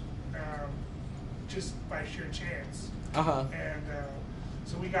customers, just by sheer chance. And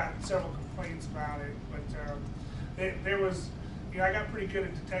so we got several complaints about it, but there was, I got pretty good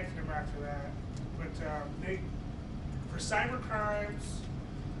at detecting them after that. But for cyber crimes,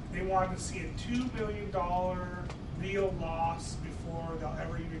 they wanted to see a $2 million real loss before they'll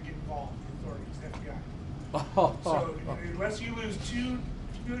ever even get involved with authorities, FBI. So unless you lose $2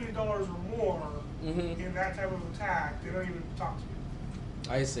 million or more in that type of attack, they don't even talk to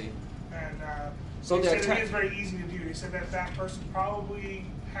you. I see. And so they said it is very easy to do. They said that that person probably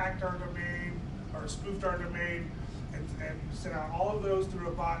hacked our domain or spoofed our domain and sent out all of those through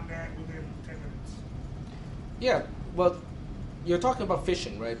a botnet within 10 minutes. Yeah, well, you're talking about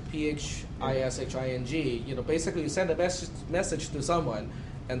phishing, right? PHISHING. Basically you send a message to someone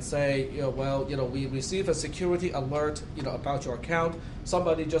and say, we received a security alert, about your account.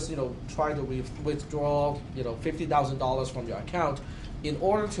 Somebody just, tried to withdraw, $50,000 from your account. In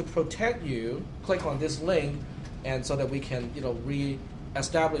order to protect you, click on this link, and so that we can,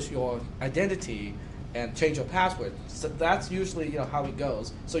 re-establish your identity and change your password. So that's usually, how it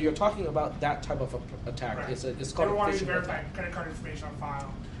goes. So you're talking about that type of attack. Right. It's called they a wanted phishing to verify attack. credit card information on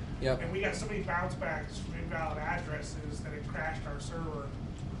file. Yep. And we got so many bounce backs from invalid addresses that it crashed our server,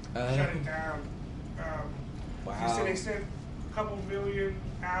 shut it down. Wow. They sent a couple million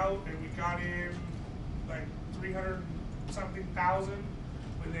out, and we got in like 300-something thousand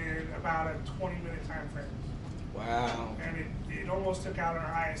within about a 20-minute time frame. Wow. And it almost took out our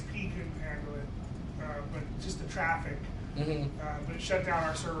ISP, couldn't handle it, but just the traffic. But it shut down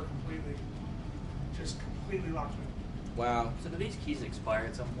our server completely, just completely locked it. Wow. So do these keys expire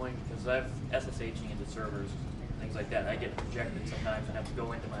at some point? Because I've SSHing into servers, things like that. I get rejected sometimes and have to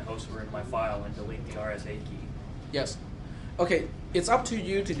go into my host or into my file and delete the RSA key. Yes. Okay, it's up to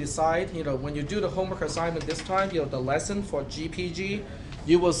you to decide, when you do the homework assignment this time, the lesson for GPG,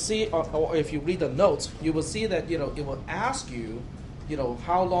 you will see, or if you read the notes, you will see that, it will ask you,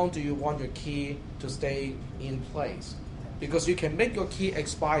 how long do you want your key to stay in place? Because you can make your key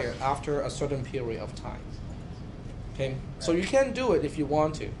expire after a certain period of time. Okay, so you can do it if you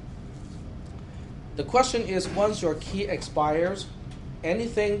want to. The question is, once your key expires,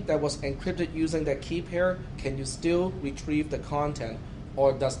 anything that was encrypted using that key pair, can you still retrieve the content,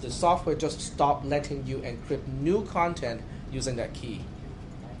 or does the software just stop letting you encrypt new content using that key?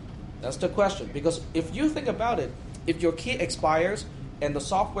 That's the question. Because if you think about it, if your key expires and the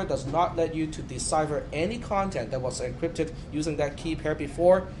software does not let you to decipher any content that was encrypted using that key pair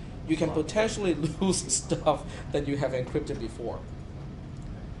before, you can potentially lose stuff that you have encrypted before.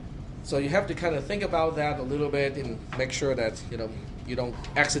 So you have to kind of think about that a little bit and make sure that you don't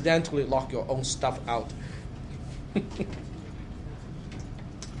accidentally lock your own stuff out.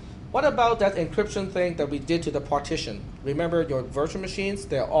 What about that encryption thing that we did to the partition? Remember your virtual machines?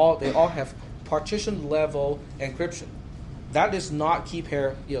 They all have partition level encryption. That is not key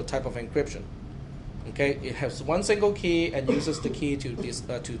pair type of encryption. Okay, it has one single key and uses the key to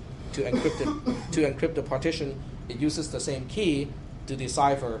encrypt it. To encrypt the partition, it uses the same key to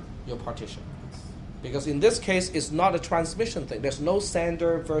decipher your partition. Because in this case, it's not a transmission thing. There's no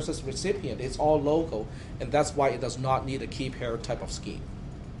sender versus recipient. It's all local, and that's why it does not need a key pair type of scheme.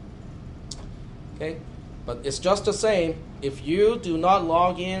 Okay, but it's just the same. If you do not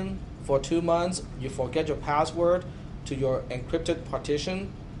log in for 2 months, you forget your password to your encrypted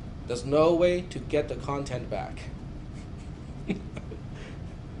partition, there's no way to get the content back.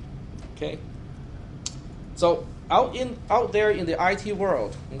 Okay, so out there in the IT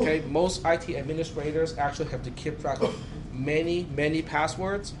world, okay, most IT administrators actually have to keep track of many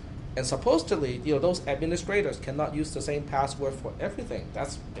passwords, and supposedly, those administrators cannot use the same password for everything.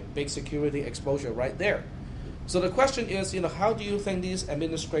 That's a big security exposure right there. So the question is, how do you think these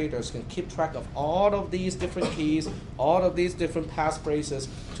administrators can keep track of all of these different keys, all of these different passphrases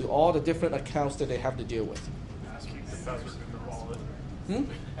to all the different accounts that they have to deal with?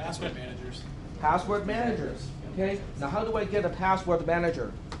 Password managers. Password managers. Okay. Now, how do I get a password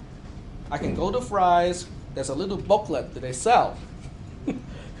manager? I can go to Fry's. There's a little booklet that they sell.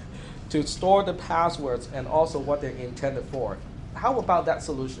 to store the passwords and also what they're intended for. How about that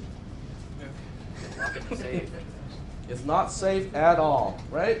solution? Lock it in the safe. It's not safe at all,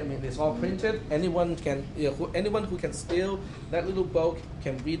 right? I mean, it's all printed. Anyone can, anyone who can steal that little book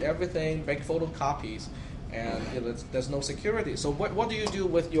can read everything, make photocopies, and there's no security. So what do you do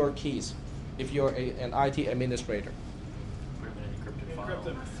with your keys if you're an IT administrator? Put them in an encrypted file. Encrypt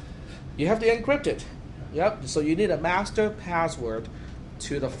them. You have to encrypt it. Yep. So you need a master password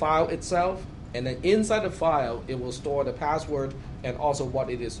to the file itself, and then inside the file, it will store the password and also what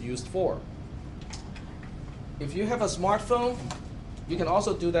it is used for. If you have a smartphone, you can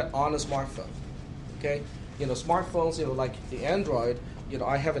also do that on a smartphone. Okay, smartphones, like the Android,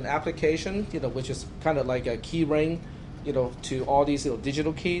 I have an application, which is kind of like a key ring, to all these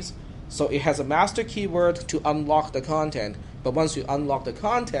digital keys. So it has a master keyword to unlock the content. But once you unlock the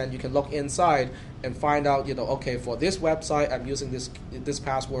content, you can look inside and find out, okay, for this website, I'm using this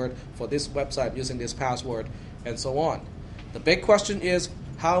password. For this website, I'm using this password, and so on. The big question is,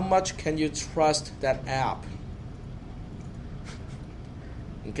 how much can you trust that app?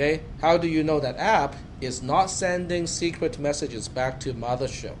 Okay, how do you know that app is not sending secret messages back to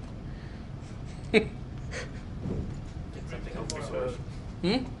mothership? Get something open source.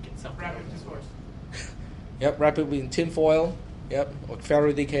 Get something Rapid open source. Yep, wrap it in tinfoil, yep, or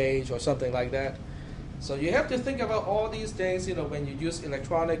Faraday cage or something like that. So you have to think about all these things, when you use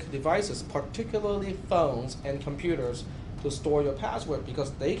electronic devices, particularly phones and computers, to store your password,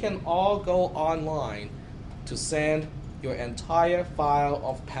 because they can all go online to send your entire file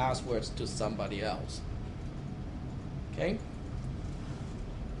of passwords to somebody else. Okay?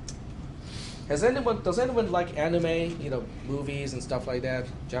 Does anyone like anime, movies and stuff like that?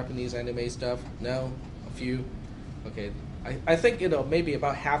 Japanese anime stuff? No? A few? Okay. I think, maybe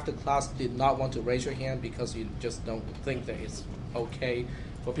about half the class did not want to raise your hand because you just don't think that it's okay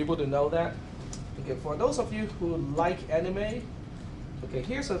for people to know that. Okay, for those of you who like anime, okay,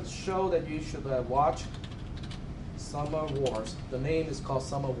 here's a show that you should watch. Summer Wars. The name is called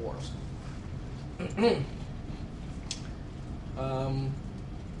Summer Wars.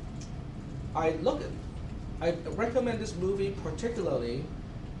 I recommend this movie particularly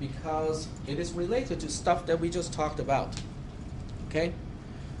because it is related to stuff that we just talked about. Okay?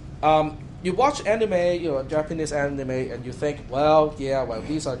 You watch anime, Japanese anime, and you think,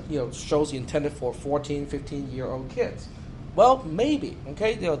 these are, shows intended for 14, 15-year-old kids. Well, maybe,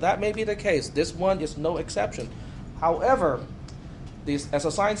 okay? That may be the case. This one is no exception. However, as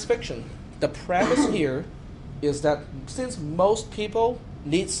a science fiction, the premise here is that since most people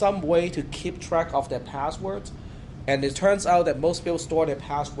need some way to keep track of their passwords, and it turns out that most people store their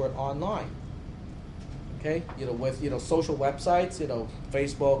password online. Okay, with social websites,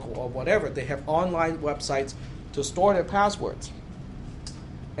 Facebook or whatever, they have online websites to store their passwords.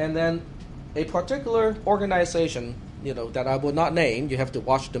 And then a particular organization, that I will not name, you have to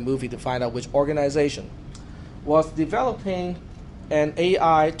watch the movie to find out which organization, was developing an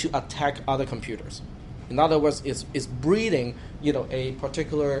AI to attack other computers. In other words, it's breeding, a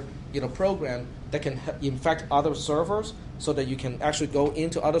particular, program that can infect other servers, so that you can actually go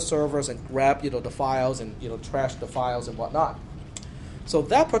into other servers and grab, the files and, trash the files and whatnot. So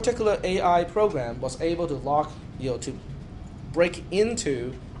that particular AI program was able to to break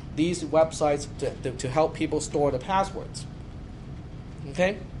into these websites to help people store the passwords.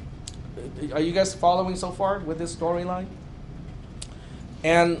 Okay? Are you guys following so far with this storyline?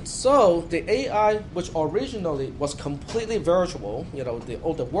 And so the AI, which originally was completely virtual,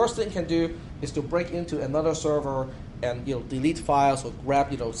 the worst thing it can do is to break into another server and delete files or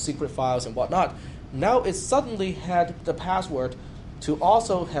grab secret files and whatnot. Now it suddenly had the password to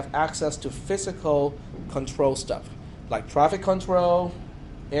also have access to physical control stuff, like traffic control,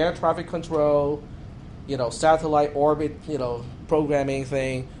 air traffic control, satellite orbit, programming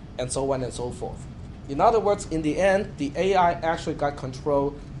thing, and so on and so forth. In other words, in the end, the AI actually got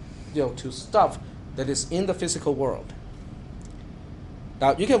control, to stuff that is in the physical world.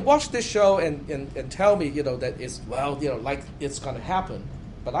 Now, you can watch this show and tell me, that it's, like it's going to happen.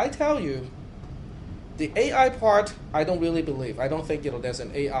 But I tell you, the AI part, I don't really believe. I don't think, there's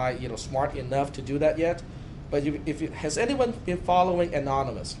an AI, smart enough to do that yet. But has anyone been following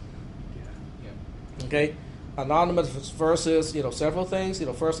Anonymous? Yeah. Okay? Anonymous versus, several things.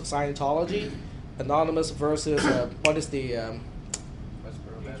 First, Scientology. Anonymous versus, what is the... Westboro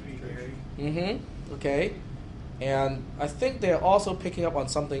Baptist Church. Mm-hmm. Okay. And I think they're also picking up on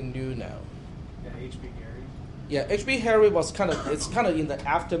something new now. Yeah, HB Gary. Yeah, HB Harry was kind of in the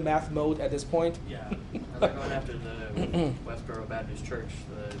aftermath mode at this point. Yeah. They're going after the Westboro Baptist Church,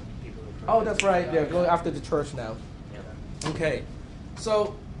 the people who... Oh, that's right. They're going after the church now. Yeah. Okay.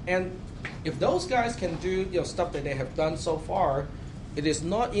 So And if those guys can do stuff that they have done so far, it is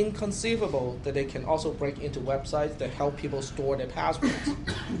not inconceivable that they can also break into websites that help people store their passwords.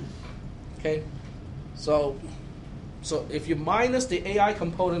 Okay, so if you minus the AI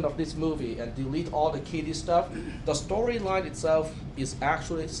component of this movie and delete all the kiddie stuff, the storyline itself is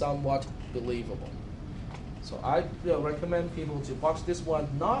actually somewhat believable. So I recommend people to watch this one,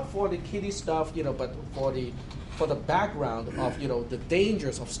 not for the kiddie stuff, but for the background of the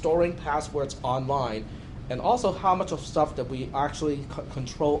dangers of storing passwords online, and also how much of stuff that we actually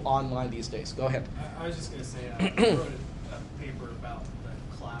control online these days. Go ahead. I was just gonna say I wrote a paper about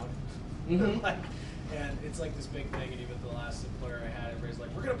the cloud, and it's like this big thing. And even the last employer I had, everybody's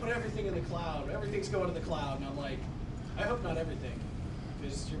like, "We're gonna put everything in the cloud. Everything's going to the cloud." And I'm like, I hope not everything,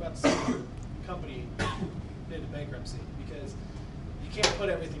 because you're about to see your company into bankruptcy because you can't put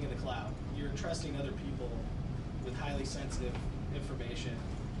everything in the cloud. You're trusting other people with highly sensitive information,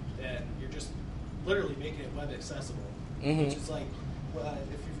 and you're just literally making it web accessible, which is like,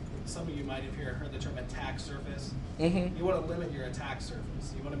 some of you might have heard the term attack surface. You want to limit your attack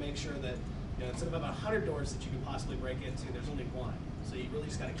surface. You want to make sure that instead of about 100 doors that you can possibly break into, there's only one. So you really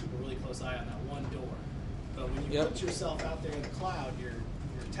just got to keep a really close eye on that one door. But when you put yourself out there in the cloud, your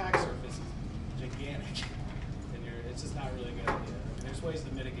attack surface is gigantic, and it's just not really a good idea. I mean, there's ways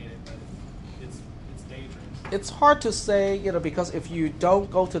to mitigate it, but it's dangerous. It's hard to say, because if you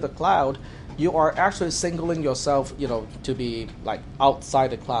don't go to the cloud, you are actually singling yourself, to be like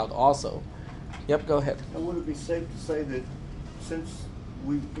outside the cloud also. Yep, go ahead. And would it be safe to say that since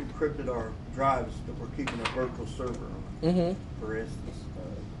we've encrypted our drives, that we're keeping a virtual server on? For instance,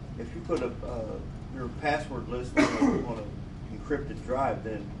 if you put your password list on an encrypted drive,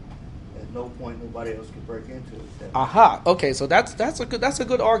 then at no point nobody else can break into it. Aha. Okay, so that's a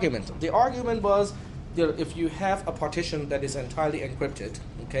good argument. The argument was, if you have a partition that is entirely encrypted,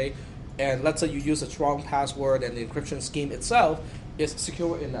 okay, and let's say you use a strong password and the encryption scheme itself is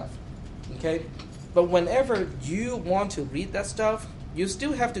secure enough, okay, but whenever you want to read that stuff, you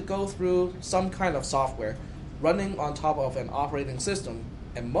still have to go through some kind of software running on top of an operating system,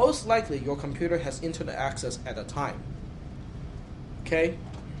 and most likely your computer has internet access at the time. Okay,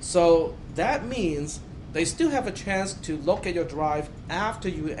 so that means they still have a chance to look at your drive after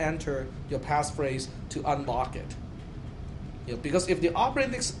you enter your passphrase to unlock it. Because if the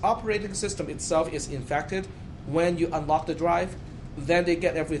operating system itself is infected, when you unlock the drive, then they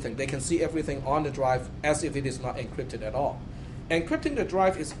get everything. They can see everything on the drive as if it is not encrypted at all. Encrypting the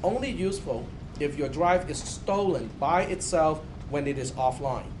drive is only useful if your drive is stolen by itself when it is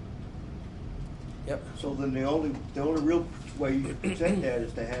offline. Yep. So then the only real way you could protect that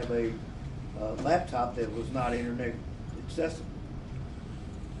is to have a laptop that was not internet accessible,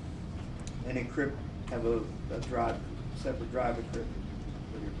 and have a separate drive encrypted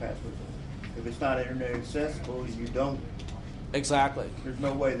with your password. If it's not internet accessible, you don't. Exactly. There's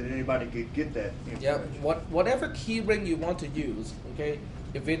no way that anybody could get that information. Yeah. Whatever key ring you want to use, okay,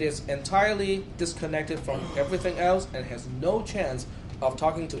 if it is entirely disconnected from everything else and has no chance of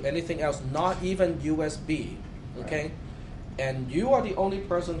talking to anything else, not even USB, okay, right, and you are the only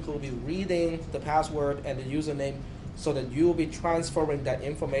person who will be reading the password and the username so that you will be transferring that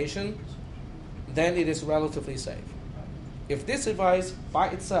information, then it is relatively safe. If this device by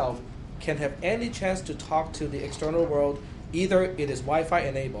itself can have any chance to talk to the external world, either it is Wi-Fi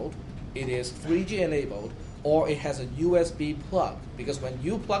enabled, it is 3G enabled, or it has a USB plug. Because when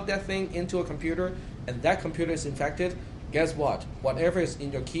you plug that thing into a computer and that computer is infected, guess what? Whatever is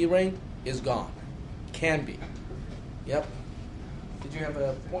in your key ring is gone. Can be. Yep. Did you have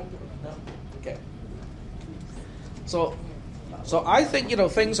a point? No? Okay. So I think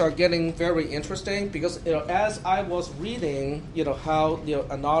things are getting very interesting because as I was reading how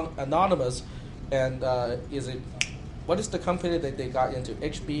Anonymous and what is the company that they got into?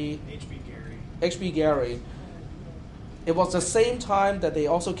 HB Gary. It was the same time that they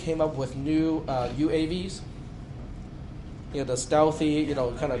also came up with new UAVs. The stealthy,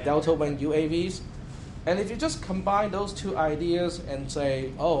 kind of delta wing UAVs. And if you just combine those two ideas and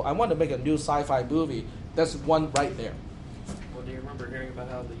say, oh, I want to make a new sci-fi movie, that's one right there. Well, do you remember hearing about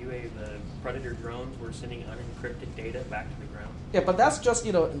how the Predator drones were sending unencrypted data back to the ground? Yeah, but that's just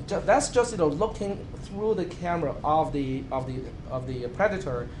looking through the camera of the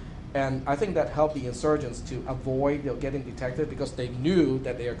Predator, and I think that helped the insurgents to avoid getting detected because they knew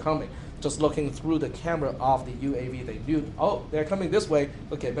that they are coming. Just looking through the camera of the UAV, they knew, oh, they're coming this way.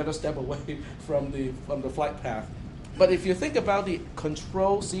 Okay, better step away from the flight path. But if you think about the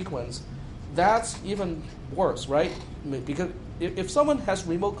control sequence, that's even worse, right? Because if someone has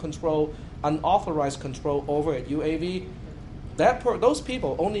remote control, unauthorized control over a UAV, those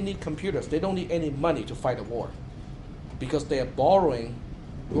people only need computers. They don't need any money to fight a war, because they are borrowing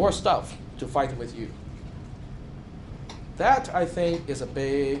your stuff to fight with you. That, I think, is a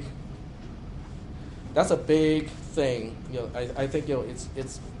big. That's a big thing. I think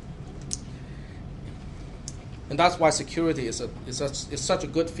it's. And that's why security is such a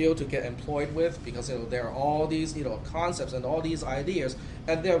good field to get employed with, because there are all these concepts and all these ideas,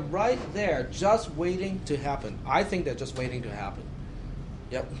 and they're right there just waiting to happen. I think they're just waiting to happen.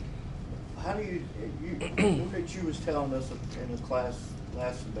 Yep. How do you that you was telling us in the class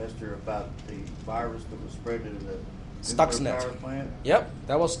last semester about the virus that was spread into the nuclear power Stuxnet. plant? Yep,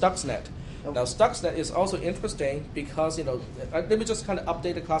 that was Stuxnet. Oh. Now, Stuxnet is also interesting because, let me just kind of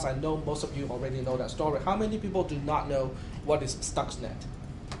update the class. I know most of you already know that story. How many people do not know what is Stuxnet?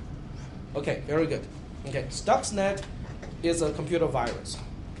 Okay, very good. Okay, Stuxnet is a computer virus.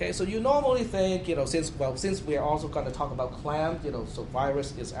 Okay, so you normally think, since we are also going to talk about CLAM, so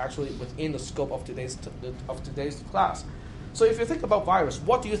virus is actually within the scope of today's class. So if you think about virus,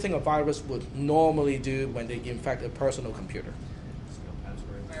 what do you think a virus would normally do when they infect a personal computer?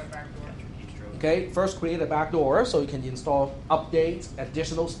 Okay, first create a backdoor so you can install updates,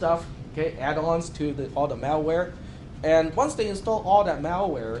 additional stuff, okay, add-ons to all the malware. And once they install all that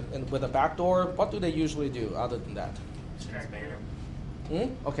malware and with a backdoor, what do they usually do other than that?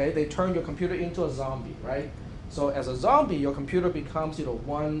 Okay, they turn your computer into a zombie, right? So as a zombie, your computer becomes,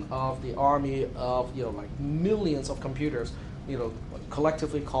 one of the army of, like millions of computers,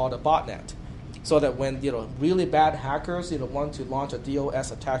 collectively called a botnet. So that when really bad hackers want to launch a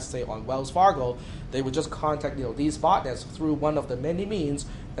DOS attack, say on Wells Fargo, they would just contact these botnets through one of the many means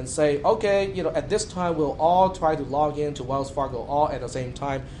and say, okay, at this time we'll all try to log into Wells Fargo all at the same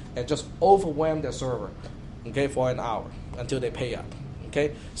time and just overwhelm their server, okay, for an hour until they pay up.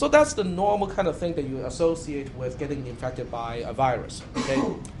 Okay, so that's the normal kind of thing that you associate with getting infected by a virus. Okay.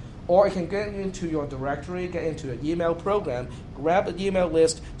 Or it can get into your directory, get into your email program, grab an email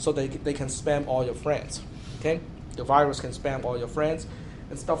list so they can spam all your friends. Okay? The virus can spam all your friends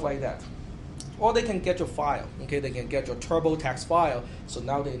and stuff like that. Or they can get your file. Okay? They can get your TurboTax file. So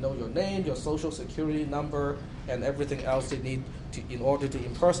now they know your name, your social security number, and everything else they need in order to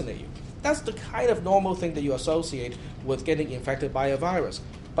impersonate you. That's the kind of normal thing that you associate with getting infected by a virus,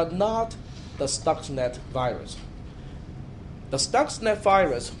 but not the Stuxnet virus. The Stuxnet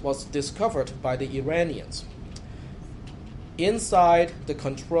virus was discovered by the Iranians inside the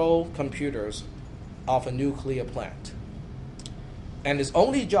control computers of a nuclear plant. And its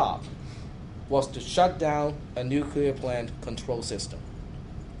only job was to shut down a nuclear plant control system.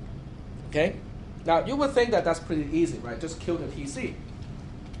 Okay? Now, you would think that that's pretty easy, right? Just kill the PC.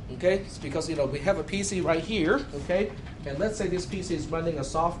 Okay? It's because, we have a PC right here, okay? And let's say this PC is running a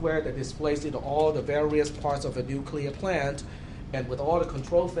software that displays all the various parts of a nuclear plant, and with all the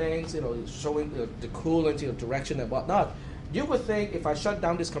control things, showing the coolant, direction and whatnot. You would think if I shut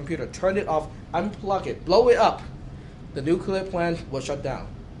down this computer, turn it off, unplug it, blow it up, the nuclear plant will shut down.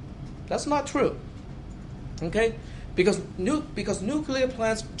 That's not true. Okay? Because nuclear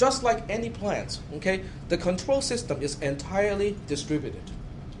plants, just like any plants, okay, the control system is entirely distributed.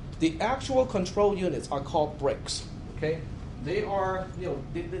 The actual control units are called bricks. Okay? They are,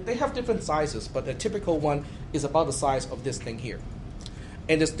 they have different sizes, but the typical one is about the size of this thing here.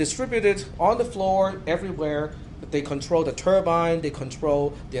 And it's distributed on the floor everywhere. They control the turbine, they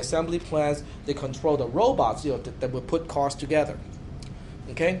control the assembly plants, they control the robots, that will put cars together.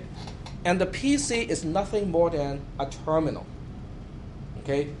 Okay? And the PC is nothing more than a terminal.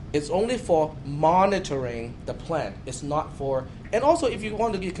 Okay? It's only for monitoring the plant. It's not for, and also if you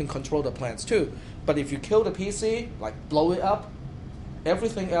want to, you can control the plants too. But if you kill the PC, like blow it up,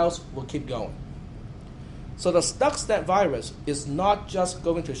 everything else will keep going. So the Stuxnet virus is not just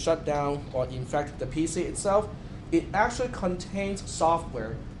going to shut down or infect the PC itself. It actually contains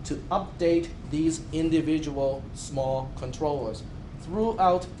software to update these individual small controllers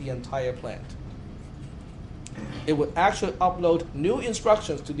throughout the entire plant. It would actually upload new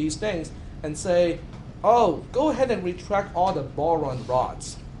instructions to these things and say, oh, go ahead and retract all the boron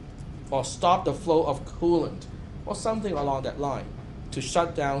rods, or stop the flow of coolant, or something along that line, to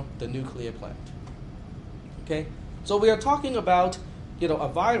shut down the nuclear plant. Okay? So we are talking about, a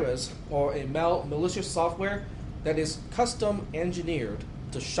virus or a malicious software that is custom engineered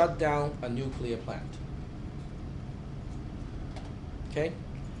to shut down a nuclear plant. Okay?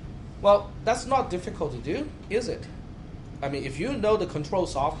 Well, that's not difficult to do, is it? I mean, if you know the control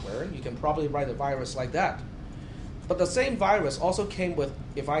software, you can probably write a virus like that. But the same virus also came with,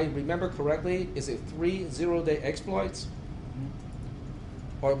 if I remember correctly, is it 3 zero-day exploits?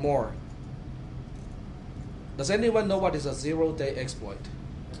 Or more? Does anyone know what is a zero-day exploit?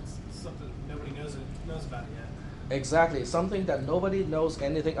 It's something nobody knows about it yet. Exactly, something that nobody knows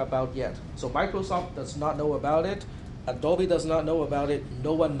anything about yet. So Microsoft does not know about it, Adobe does not know about it,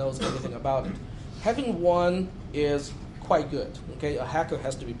 no one knows anything about it. Having one is quite good. Okay, a hacker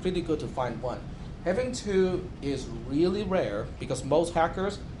has to be pretty good to find one. Having two is really rare because most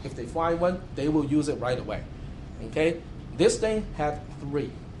hackers, if they find one, they will use it right away. Okay, this thing had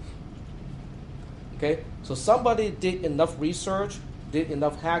 3. Okay, so somebody did enough research, did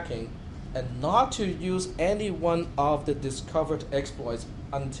enough hacking, and not to use any one of the discovered exploits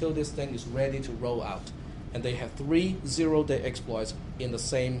until this thing is ready to roll out. And they have 3 zero-day exploits in the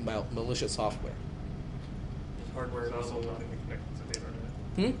same malicious software. This hardware It was is also not even connected to the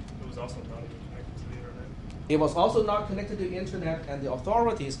internet. It was also not even connected to the internet. It was also not connected to the internet, and the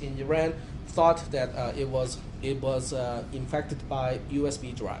authorities in Iran thought that it was infected by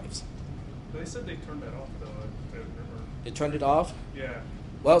USB drives. But they said they turned that off, though. I remember. They turned it off. Yeah.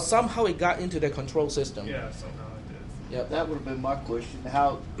 Well, somehow it got into their control system. Yeah, somehow it did. Yep. That would have been my question.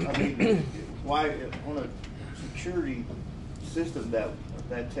 How, I mean, why on a security system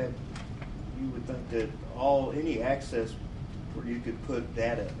that tech, you would think that any access where you could put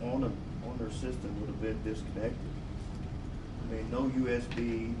data on their system would have been disconnected. I mean, no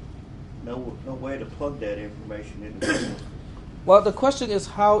USB, no way to plug that information into the system. Well, the question is,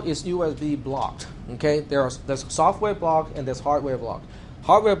 how is USB blocked? Okay, there's software block and there's hardware block.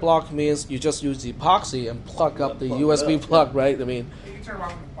 Hardware block means you just use the epoxy and plug up the USB plug, right? I mean, You can turn it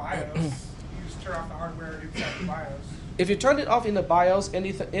off in the BIOS. You just turn off the hardware inside the BIOS. if you turn it off in the BIOS,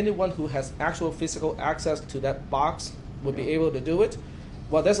 anyone who has actual physical access to that box would be able to do it.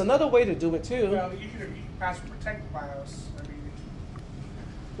 Well, there's another way to do it too. Well, you can password protect the BIOS. I mean,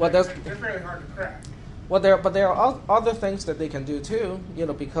 Well, they're fairly hard to crack. Well, there are other things that they can do too,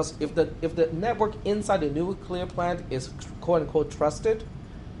 because if the network inside the nuclear plant is quote unquote trusted,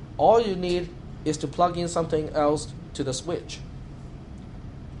 all you need is to plug in something else to the switch,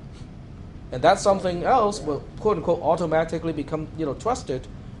 and that something else will quote unquote automatically become trusted,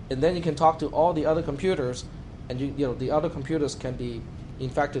 and then you can talk to all the other computers, and the other computers can be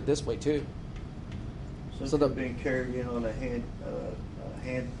infected this way too. So they're being carried in on a hand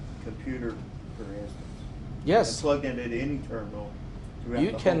computer, for instance. Yes. And plugged into any terminal throughout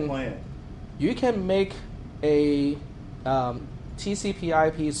You the can- whole plant. You can make a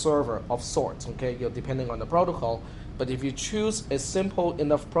TCP/IP server of sorts, okay, depending on the protocol. But if you choose a simple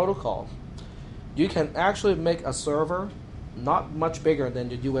enough protocol, you can actually make a server not much bigger than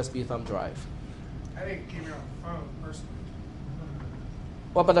the USB thumb drive. I think keep it on the phone personally.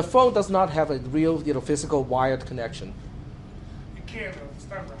 Well, but the phone does not have a real, physical wired connection. You can though, if it's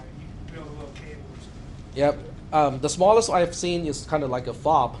done right. You can build a little cable or something. Yep. The smallest I've seen is kind of like a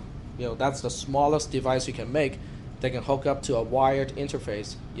fob. That's the smallest device you can make that can hook up to a wired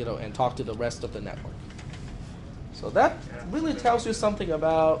interface, and talk to the rest of the network. So that really tells you something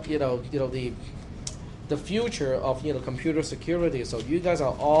about, the future of, computer security. So you guys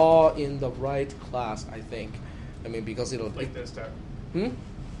are all in the right class, I think. I mean, because, Like this type. Hmm?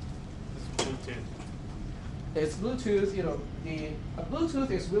 This is Bluetooth. It's Bluetooth.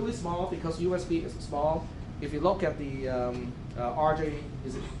 Bluetooth is really small because USB is small. If you look at the RJ,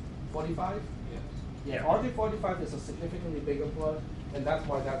 is it 45? Yeah, RJ45 is a significantly bigger plug, and that's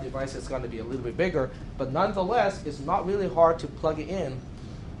why that device is going to be a little bit bigger. But nonetheless, it's not really hard to plug it in.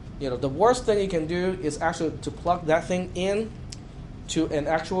 The worst thing you can do is actually to plug that thing in to an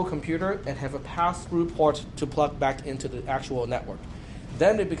actual computer and have a pass-through port to plug back into the actual network.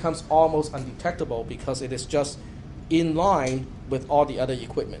 Then it becomes almost undetectable because it is just in line with all the other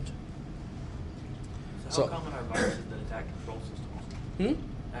equipment. So how common are viruses that attack control systems?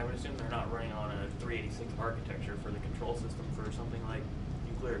 I would assume they're not running on a 386 architecture for the control system for something like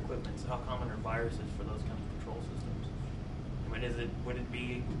nuclear equipment. So how common are viruses for those kind of control systems? I mean, would it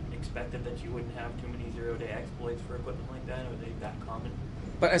be expected that you wouldn't have too many zero-day exploits for equipment like that? Are they that common?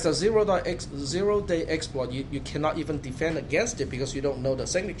 But as a zero-day exploit, you cannot even defend against it because you don't know the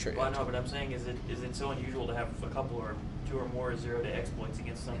signature Well, I yet. know, but I'm saying, is it so unusual to have a couple or 2 or more zero-day exploits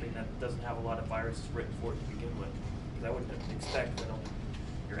against something that doesn't have a lot of viruses written for it to begin with? Because I wouldn't expect that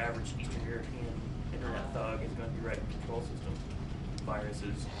your average Eastern European internet thug is going to be writing control system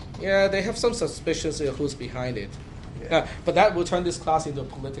viruses. Yeah, they have some suspicions of who's behind it. Yeah. But that will turn this class into a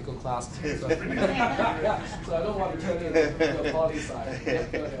political class. So, yeah, so I don't want to turn it into a party side. Yeah,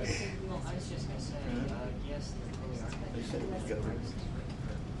 go ahead. Well, I was just going to say, yes, there really are They said it was government.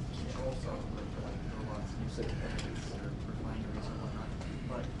 control software for like robots and refineries and whatnot,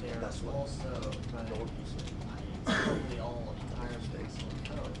 but they're also running totally all entirely based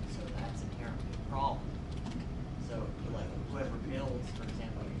on code, so that's inherently a problem.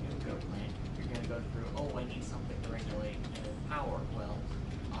 go through, oh, I need something to regulate power. Well,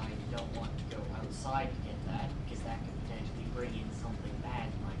 I don't want to go outside to get that because that could potentially bring in something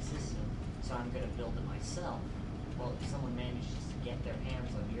bad to my system. So I'm going to build it myself. Well, if someone manages to get their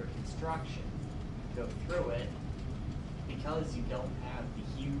hands on your construction, go through it, because you don't have the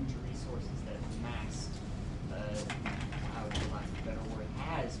huge resources that Max, how would you like a better word,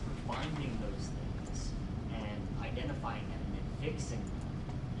 has for finding those things and identifying them and then fixing them,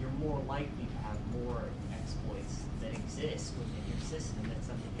 you're more likely to have more exploits that exist within your system than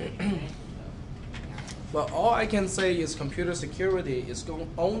something you can advantage of. Well, all I can say is computer security is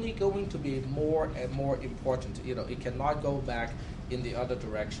only going to be more and more important. It cannot go back in the other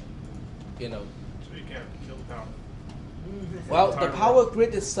direction. So you can't kill the power. Well, the power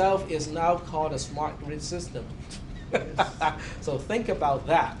grid itself is now called a smart grid system. So think about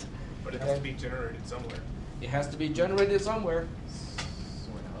that. But it has to be generated somewhere. It has to be generated somewhere.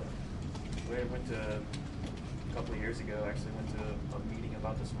 Sort of. We went to, a couple of years ago, actually went to a meeting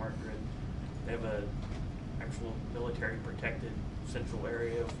about the smart grid. They have a actual military protected central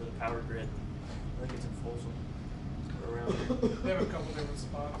area for the power grid. I think it's in Folsom. Or around there. They have a couple different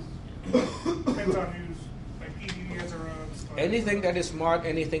spots. Depends on who's, like EDD has their own spot. Anything that is smart,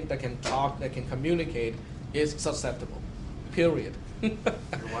 anything that can talk, that can communicate, is susceptible. Period. Your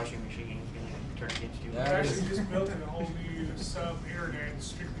washing machine is going to turn against you. We That actually is- just built a whole new sub-internet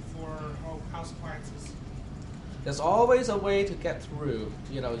strictly for home house appliances. There's always a way to get through.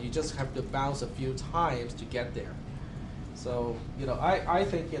 You just have to bounce a few times to get there. So, I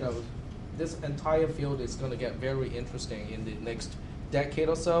think, this entire field is going to get very interesting in the next decade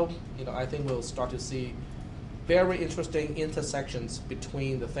or so. I think we'll start to see very interesting intersections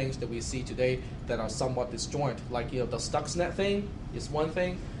between the things that we see today that are somewhat disjoint. Like, the Stuxnet thing is one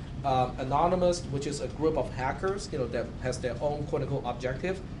thing. Anonymous, which is a group of hackers, that has their own quote-unquote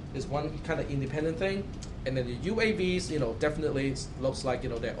objective, is one kind of independent thing. And then the UAVs, definitely looks like,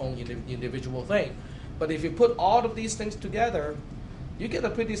 their own individual thing. But if you put all of these things together, you get a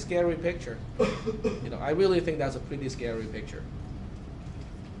pretty scary picture. I really think that's a pretty scary picture.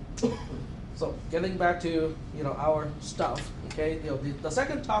 So getting back to, our stuff, okay? The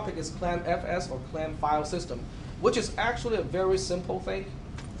second topic is ClamFS or Clam File System, which is actually a very simple thing,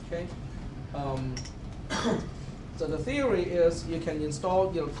 okay? So the theory is you can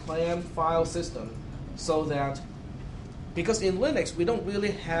install your Clam File System so that, because in Linux we don't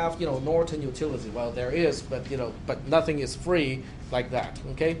really have Norton utility. Well, there is, but but nothing is free like that.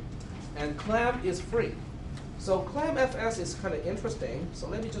 Okay, and Clam is free. So ClamFS is kind of interesting. So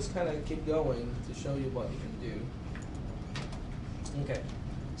let me just kind of keep going to show you what you can do. Okay,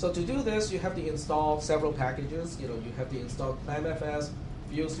 so to do this, you have to install several packages. You have to install ClamFS,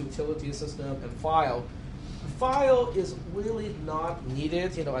 Fuse Utility System, and File. File is really not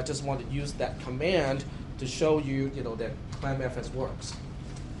needed. I just want to use that command to show you, that ClamFS works.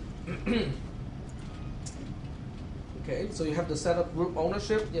 Okay, so you have to set up group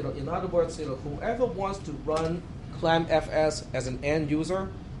ownership. In other words, whoever wants to run ClamFS as an end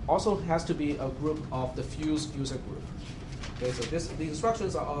user also has to be a group of the Fuse user group. Okay, so the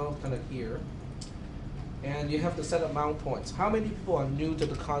instructions are all kind of here. And you have to set up mount points. How many people are new to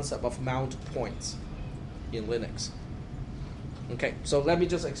the concept of mount points in Linux? Okay, so let me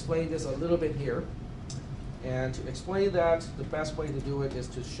just explain this a little bit here. And to explain that, the best way to do it is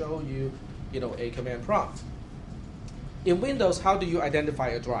to show you, a command prompt. In Windows, how do you identify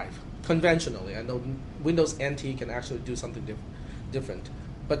a drive? Conventionally, I know Windows NT can actually do something different.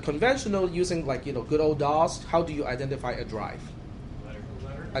 But conventional, using good old DOS, how do you identify a drive?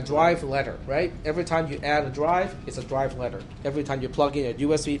 A drive letter, right? Every time you add a drive, it's a drive letter. Every time you plug in a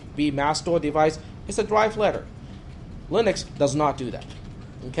USB mass store device, it's a drive letter. Linux does not do that,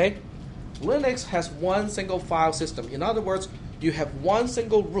 okay? Linux has one single file system. In other words, you have one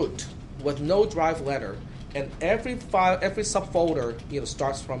single root with no drive letter, and every file, every subfolder,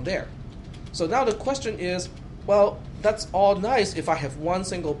 starts from there. So now the question is, well, that's all nice if I have one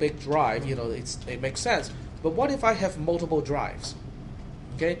single big drive, it makes sense. But what if I have multiple drives?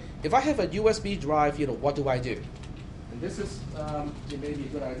 Okay, if I have a USB drive, what do I do? And this is, it may be a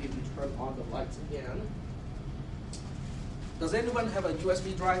good idea to turn on the lights again. Does anyone have a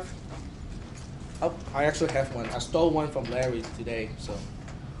USB drive? Oh, I actually have one. I stole one from Larry today, so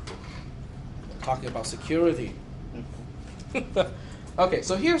we're talking about security. Okay,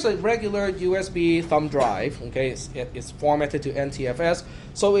 so here's a regular USB thumb drive. Okay, it's formatted to NTFS,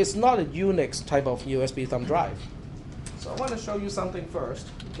 so it's not a Unix type of USB thumb drive. So I want to show you something first.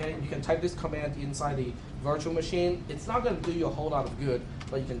 Okay, you can type this command inside the virtual machine. It's not going to do you a whole lot of good,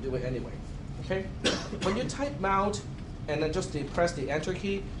 but you can do it anyway. Okay, when you type mount and then just press the enter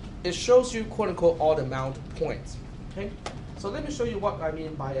key, it shows you quote unquote all the mount points. Okay, so let me show you what I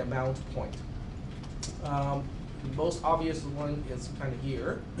mean by a mount point. The most obvious one is kind of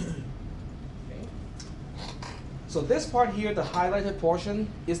here. Okay. So this part here, the highlighted portion,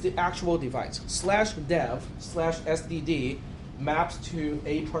 is the actual device. /dev/SDD maps to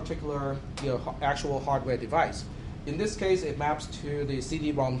a particular actual hardware device. In this case, it maps to the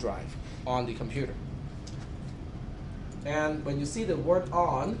CD-ROM drive on the computer. And when you see the word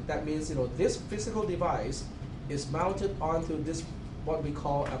on, that means this physical device is mounted onto this what we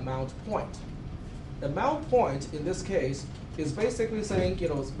call a mount point. The mount point in this case is basically saying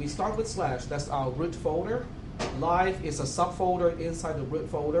we start with /, that's our root folder. Live is a subfolder inside the root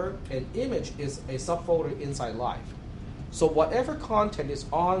folder, and image is a subfolder inside live. So whatever content is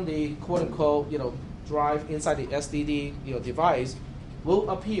on the quote unquote drive inside the SDD device will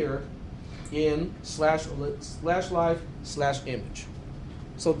appear in /live/image.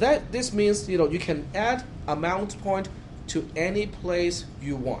 So this means you can add a mount point to any place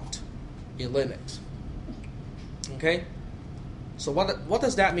you want in Linux. Okay? So what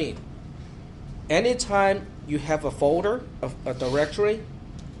does that mean? Anytime you have a folder, a directory,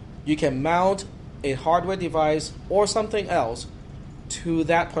 you can mount a hardware device or something else to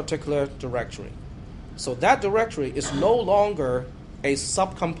that particular directory. So that directory is no longer a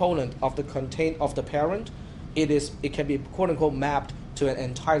subcomponent of the parent. It can be quote unquote mapped to an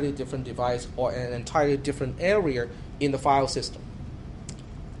entirely different device or an entirely different area in the file system.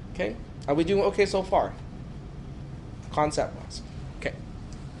 Okay? Are we doing okay so far? Concept-wise. Okay.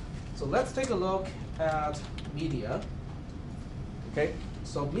 So let's take a look at media. Okay?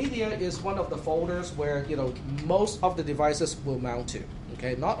 So media is one of the folders where most of the devices will mount to.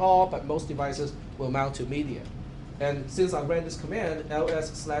 Okay? Not all, but most devices will mount to media. And since I ran this command,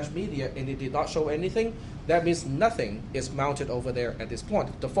 ls/media, and it did not show anything, that means nothing is mounted over there at this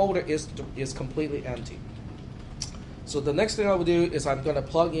point. The folder is completely empty. So the next thing I will do is I'm going to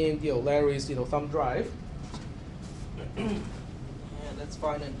plug in Larry's thumb drive. And let's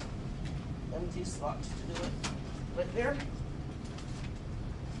find an empty slot to do it. Right there.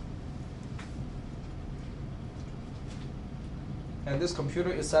 And this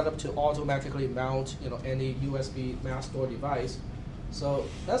computer is set up to automatically mount any USB mass store device. So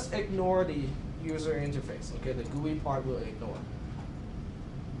let's ignore the user interface. Okay, the GUI part we'll ignore.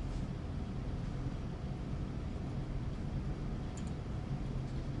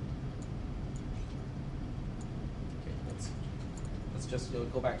 Okay, let's just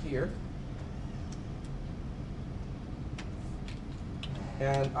go back here.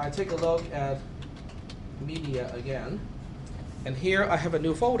 And I take a look at media again. And here I have a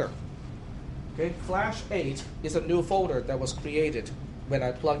new folder. Okay, Flash 8 is a new folder that was created when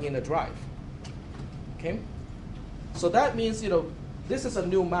I plug in a drive. Okay, so that means this is a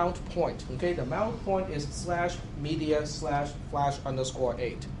new mount point. Okay, the mount point is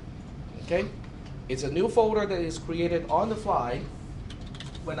 /media/flash_8. Okay, it's a new folder that is created on the fly.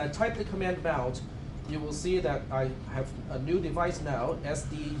 When I type the command mount, you will see that I have a new device now,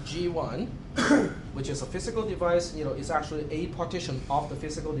 SDG1, which is a physical device. It's actually a partition of the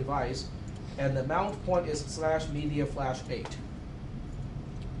physical device, and the mount point is /media/8.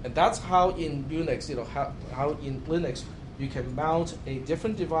 And that's how in Unix, how in Linux you can mount a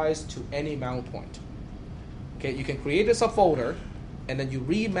different device to any mount point. Okay, you can create a subfolder, and then you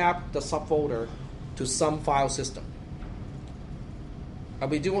remap the subfolder to some file system. Are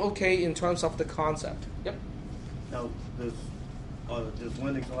we doing okay in terms of the concept? Yep. Now, does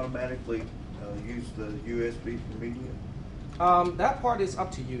Linux automatically use the USB for media? That part is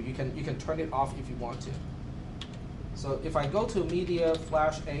up to you. You can turn it off if you want to. So if I go to media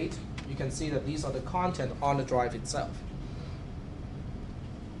Flash 8, you can see that these are the content on the drive itself.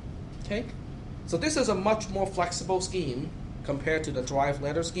 Okay. So this is a much more flexible scheme compared to the drive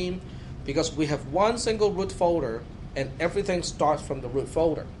letter scheme, because we have one single root folder and everything starts from the root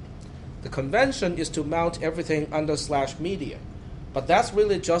folder. The convention is to mount everything under /media, but that's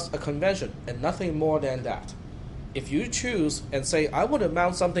really just a convention and nothing more than that. If you choose and say, I want to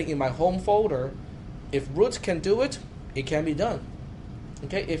mount something in my home folder, if root can do it, it can be done.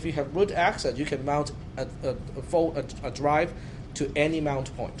 Okay, if you have root access, you can mount a drive to any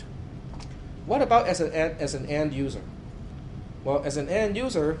mount point. What about as an end user? Well, as an end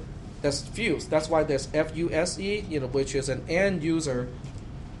user, that's Fuse. That's why there's FUSE, which is an end user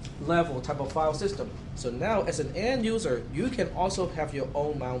level type of file system. So now, as an end user, you can also have your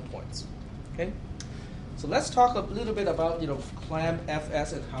own mount points. Okay. So let's talk a little bit about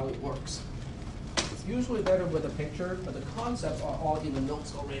ClamFS and how it works. It's usually better with a picture, but the concepts are all in the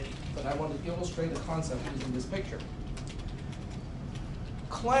notes already. But I want to illustrate the concept using this picture.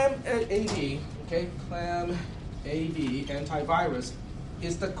 Clam AV, okay, Clam AV antivirus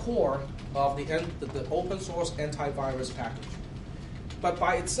is the core of the open source antivirus package. But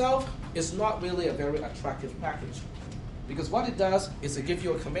by itself, it's not really a very attractive package, because what it does is it gives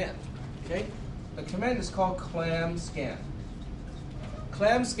you a command. Okay, the command is called clam scan.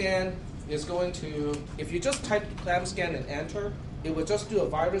 Clam scan is going to, if you just type clam scan and enter, it will just do a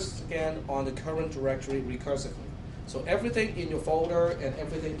virus scan on the current directory recursively. So everything in your folder and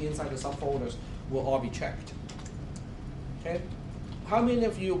everything inside the subfolders will all be checked. Okay? How many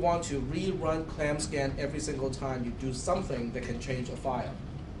of you want to rerun clam scan every single time you do something that can change a file?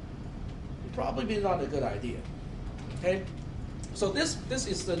 Probably not a good idea. Okay? So this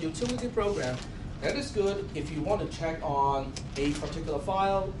is the utility program that is good if you want to check on a particular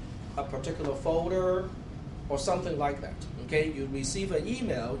file, a particular folder, or something like that. Okay? You receive an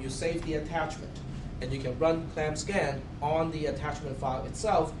email, you save the attachment, and you can run clam scan on the attachment file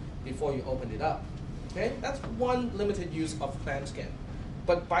itself before you open it up. Okay? That's one limited use of clam scan.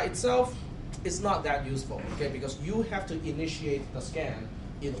 But by itself, it's not that useful, okay? Because you have to initiate the scan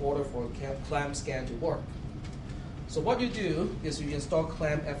in order for clam scan to work. So what you do is you install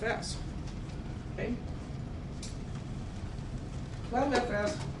clamfs. Okay?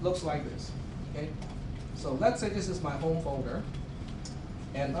 Clamfs looks like this. Okay? So let's say this is my home folder.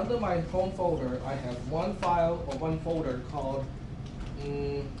 And under my home folder, I have one file or one folder called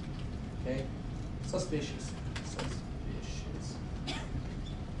okay, suspicious.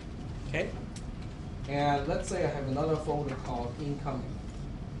 Okay? And let's say I have another folder called incoming.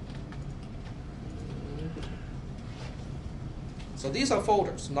 So these are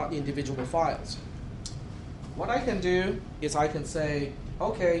folders, not individual files. What I can do is I can say,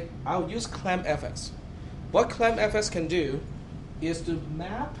 okay, I'll use clamfs. What clamfs can do is to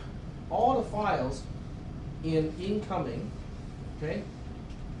map all the files in incoming, okay,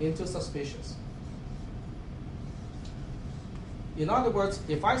 into suspicious. In other words,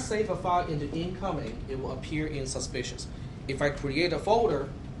 if I save a file into incoming, it will appear in suspicious. If I create a folder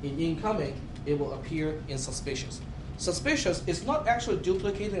in incoming, it will appear in suspicious. Suspicious is not actually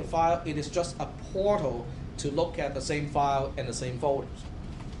duplicating a file, it is just a portal to look at the same file and the same folders.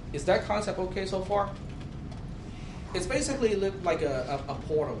 Is that concept okay so far? It's basically like a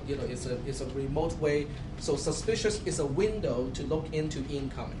portal, you know, it's a remote way. So suspicious is a window to look into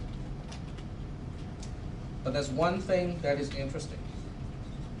incoming. But there's one thing that is interesting.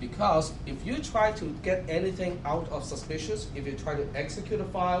 Because if you try to get anything out of suspicious, if you try to execute a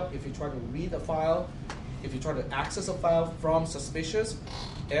file, if you try to read a file, if you try to access a file from suspicious,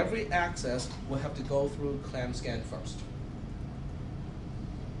 every access will have to go through clam scan first.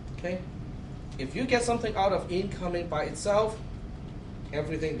 Okay? If you get something out of incoming by itself,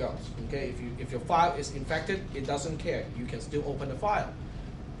 everything goes. Okay? If your file is infected, it doesn't care. You can still open the file.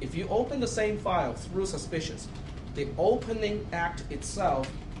 If you open the same file through suspicious, the opening act itself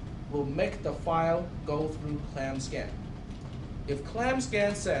will make the file go through clam scan. If clam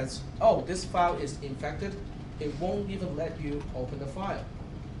scan says, oh, this file is infected, it won't even let you open the file.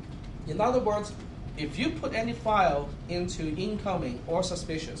 In other words, if you put any file into incoming or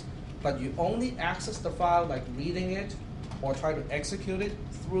suspicious, but you only access the file like reading it or try to execute it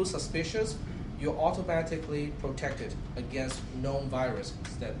through suspicious, you're automatically protected against known viruses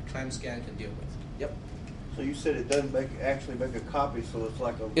that clam scan can deal with. Yep. So you said it doesn't actually make a copy, so it's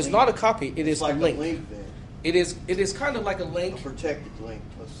like a link. It's not a copy, it is like a link. A link then. It is kind of like a link. A protected link,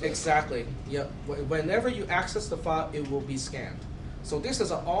 let's say. Exactly. Yeah. Whenever you access the file, it will be scanned. So this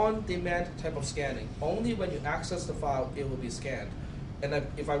is an on-demand type of scanning. Only when you access the file, it will be scanned. And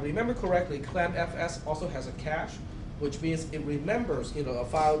if I remember correctly, clamfs also has a cache, which means it remembers, you know, a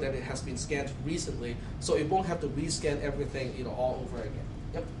file that it has been scanned recently, so it won't have to rescan everything, you know, all over again.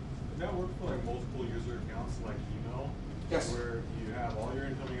 Yep. Does that work for like multiple user accounts, like email? Yes. Where you have all your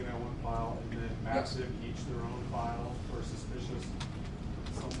incoming in that one file, and then maps it each their own file for suspicious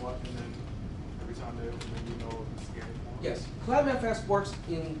somewhat, and then every time they open an email, it's scanning for them? Yes. ClamFS works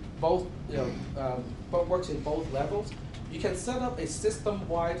in both, works in both levels. You can set up a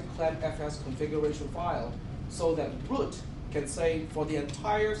system-wide ClamFS configuration file so that root can say for the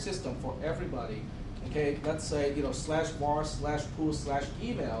entire system, for everybody, okay, let's say, you know,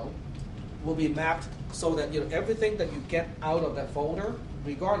 /var/pool/email will be mapped so that, you know, everything that you get out of that folder,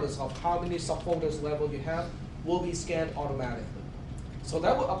 regardless of how many subfolders level you have, will be scanned automatically. So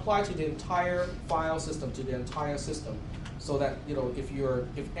that will apply to the entire file system, to the entire system, so that, you know, if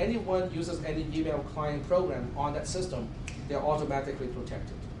anyone uses any email client program on that system, they're automatically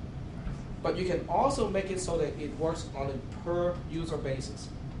protected. But you can also make it so that it works on a per user basis.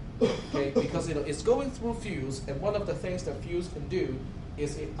 Okay, because, you know, it's going through Fuse, and one of the things that Fuse can do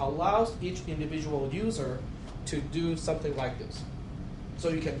is it allows each individual user to do something like this. So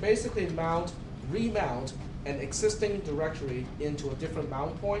you can basically remount an existing directory into a different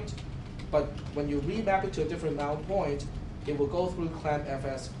mount point, but when you remap it to a different mount point, it will go through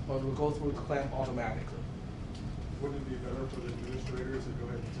clamp.fs or it will go through clamp automatically. Wouldn't it be better for the administrators to go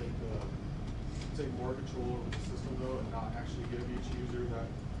ahead and take more control over the system though, and not actually give each user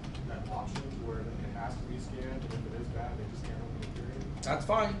that option where it has to be scanned, and if it is bad, they just can't open it, period? That's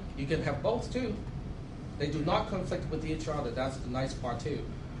fine. You can have both too. They do not conflict with each other. That's the nice part too.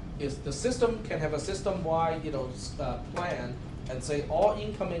 Is the system can have a system-wide, plan and say all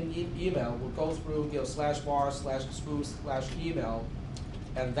incoming email will go through, /var/spoof/email,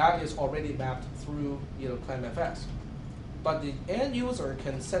 and that is already mapped through, clamp.fs. But the end user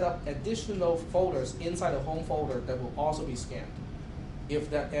can set up additional folders inside a home folder that will also be scanned,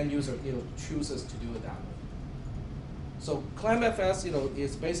 if that end user, chooses to do it that way. So clamp.fs,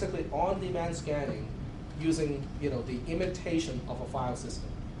 is basically on-demand scanning using, the imitation of a file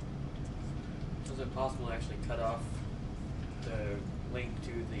system. Is it possible to actually cut off the link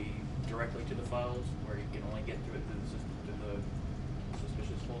directly to the files, where you can only get to it through the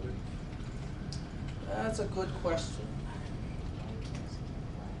suspicious folder? That's a good question.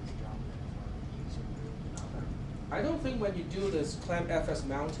 I don't think when you do this clamp.fs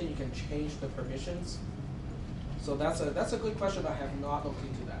mounting, you can change the permissions. So that's a good question. I have not looked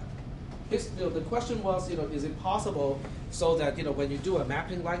into that. The question was, is it possible so that when you do a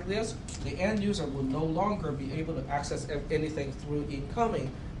mapping like this, the end user will no longer be able to access anything through incoming,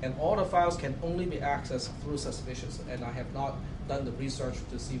 and all the files can only be accessed through suspicious. And I have not done the research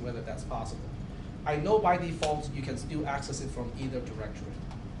to see whether that's possible. I know by default you can still access it from either directory.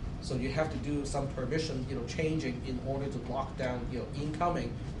 So you have to do some permission, changing in order to lock down,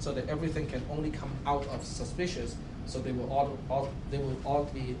 incoming, so that everything can only come out of suspicious. So they will all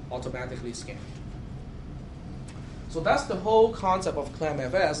be automatically scanned. So that's the whole concept of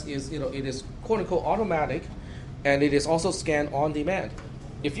clamp.fs. Is it is quote unquote automatic, and it is also scanned on demand.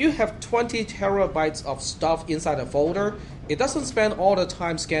 If you have 20 terabytes of stuff inside a folder, it doesn't spend all the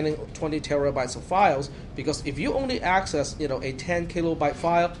time scanning 20 terabytes of files, because if you only access a 10 kilobyte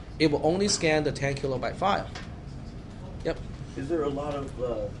file, it will only scan the 10 kilobyte file. Yep. Is there a lot of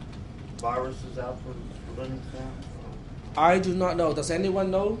viruses out for Linux now? I do not know. Does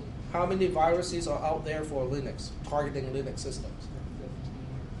anyone know how many viruses are out there for Linux, targeting Linux systems?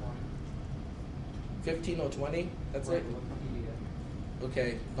 15 or 20? That's it?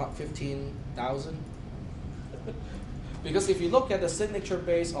 Okay, not 15,000? Because if you look at the signature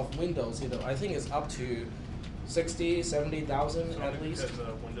base of Windows, I think it's up to 60, 70,000 at least.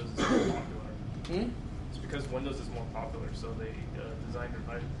 Because Windows is more popular. It's because Windows is more popular, so they designed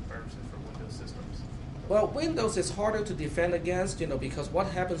viruses for Windows systems. Well, Windows is harder to defend against, because what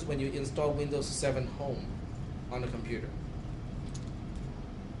happens when you install Windows 7 Home on the computer?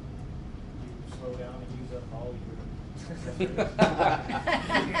 You slow down and use up all your...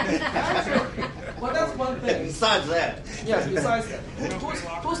 Well, that's one thing. Besides that. Yes, besides that.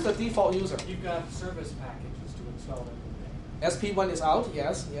 Who's the default user? You've got service packages to install everything. SP1 is out,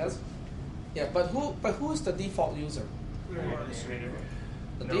 yes. Yeah, but who is the default user?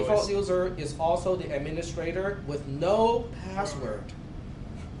 The default user is also the administrator with no password.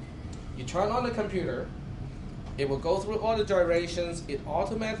 You turn on the computer, it will go through all the gyrations, it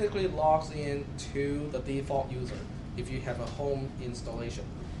automatically logs in to the default user if you have a home installation.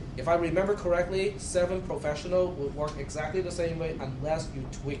 If I remember correctly, 7 Professional will work exactly the same way unless you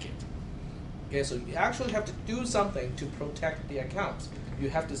tweak it. Okay, so you actually have to do something to protect the accounts. You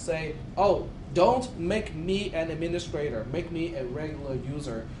have to say, oh, don't make me an administrator, make me a regular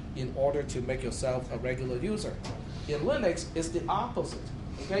user in order to make yourself a regular user. In Linux, it's the opposite.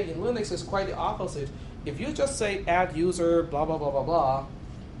 Okay, in Linux, it's quite the opposite. If you just say add user, blah, blah, blah, blah, blah,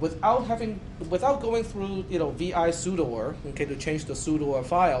 without going through, vi sudoer, okay, to change the sudoer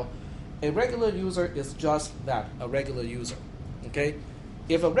file, a regular user is just that, a regular user, okay?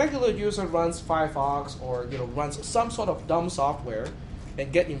 If a regular user runs Firefox or, runs some sort of dumb software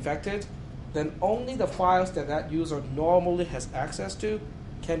and get infected, then only the files that user normally has access to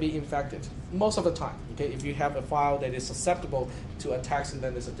can be infected, most of the time, okay? If you have a file that is susceptible to attacks, and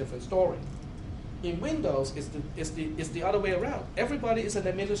then it's a different story. In Windows, it's the other way around. Everybody is an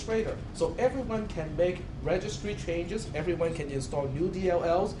administrator, so everyone can make registry changes, everyone can install new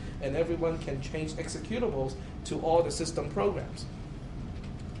DLLs, and everyone can change executables to all the system programs.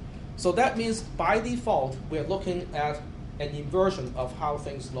 So that means by default, we're looking at an inversion of how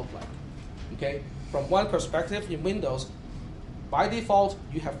things look like. Okay? From one perspective, in Windows, by default,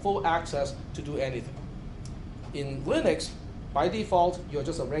 you have full access to do anything. In Linux, By default, you're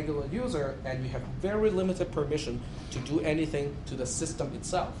just a regular user and you have very limited permission to do anything to the system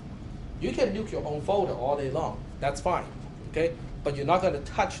itself. You can nuke your own folder all day long. That's fine, okay? But you're not going to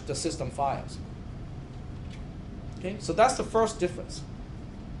touch the system files. Okay, so that's the first difference.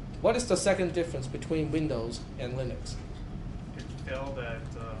 What is the second difference between Windows and Linux? It tell that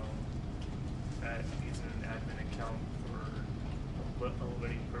using an admin account for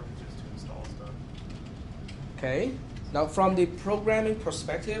limiting privileges to install stuff. Okay. Now, from the programming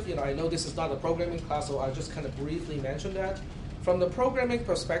perspective, I know this is not a programming class, so I'll just kind of briefly mention that. From the programming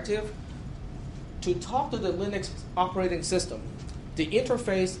perspective, to talk to the Linux operating system, the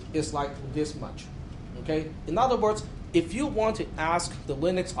interface is like this much. Okay. In other words, if you want to ask the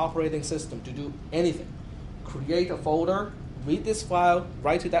Linux operating system to do anything, create a folder, read this file,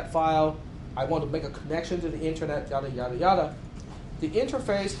 write to that file, I want to make a connection to the internet, yada, yada, yada, the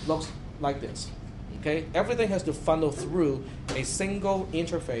interface looks like this. Okay? Everything has to funnel through a single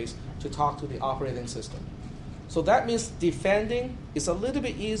interface to talk to the operating system. So that means defending is a little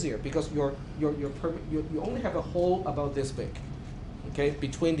bit easier because you only have a hole about this big, okay,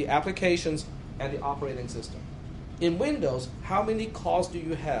 between the applications and the operating system. In Windows, how many calls do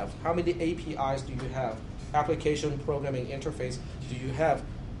you have? How many APIs do you have? Application programming interface do you have?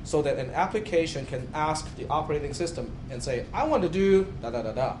 So that an application can ask the operating system and say, I want to do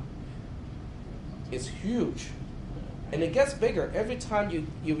da-da-da-da. It's huge. And it gets bigger. Every time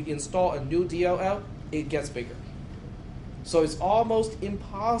you install a new DLL, it gets bigger. So it's almost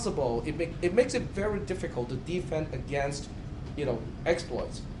impossible. It makes it very difficult to defend against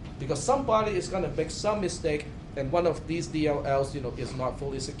exploits. Because somebody is going to make some mistake and one of these DLLs is not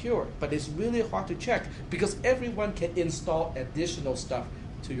fully secure. But it's really hard to check because everyone can install additional stuff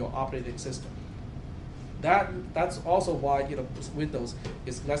to your operating system. That's also why Windows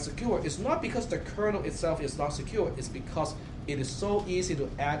is less secure. It's not because the kernel itself is not secure. It's because it is so easy to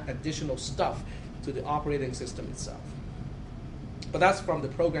add additional stuff to the operating system itself. But that's from the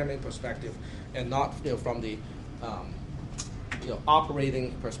programming perspective, and not from the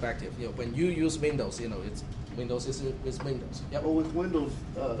operating perspective. When you use Windows, it's Windows is Windows. Yep. Well, with Windows,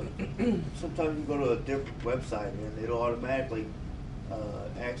 sometimes you go to a different website and it'll automatically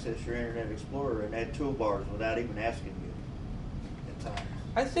access your Internet Explorer and add toolbars without even asking you at times.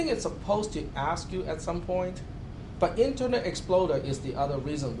 I think it's supposed to ask you at some point, but Internet Explorer is the other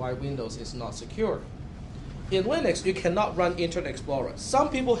reason why Windows is not secure. In Linux, you cannot run Internet Explorer. Some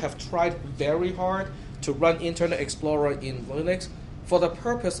people have tried very hard to run Internet Explorer in Linux for the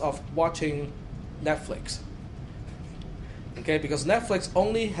purpose of watching Netflix. Okay, because Netflix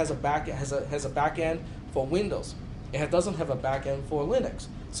only has a back end for Windows. It doesn't have a backend for Linux.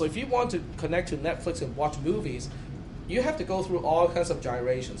 So if you want to connect to Netflix and watch movies, you have to go through all kinds of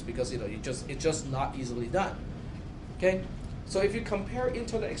gyrations because it's just not easily done. Okay, so if you compare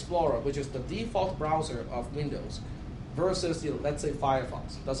Internet Explorer, which is the default browser of Windows, versus let's say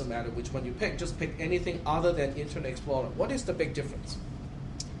Firefox, doesn't matter which one you pick, just pick anything other than Internet Explorer. What is the big difference?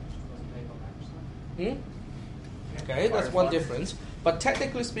 Okay, that's one difference. But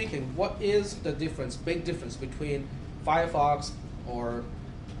technically speaking, what is the difference, big difference between Firefox or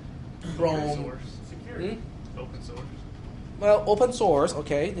Chrome? Open source. Security. Open source. Well, open source,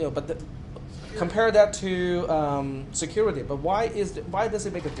 okay, but compare that to security. But why does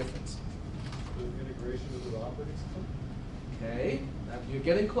it make a difference? The integration into the operating system. Okay, you're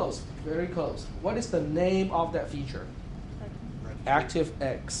getting close, very close. What is the name of that feature?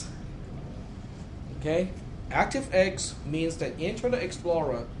 ActiveX. Okay, ActiveX means that Internet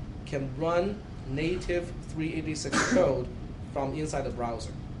Explorer can run native 386 code from inside the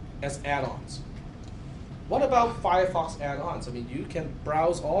browser as add-ons. What about Firefox add-ons? I mean, you can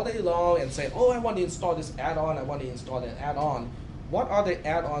browse all day long and say, oh, I want to install this add-on, I want to install that add-on. What are the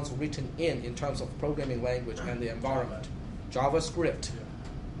add-ons written in terms of programming language and the environment? JavaScript.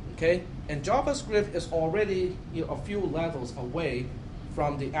 Okay, and JavaScript is already a few levels away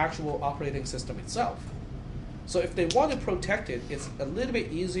from the actual operating system itself. So if they want to protect it, it's a little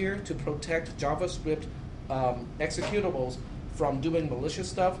bit easier to protect JavaScript executables from doing malicious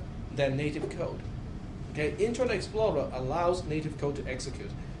stuff than native code. Okay, Internet Explorer allows native code to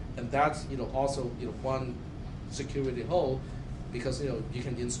execute, and that's also one security hole, because you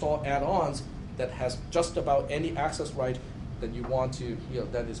can install add-ons that has just about any access right that you want to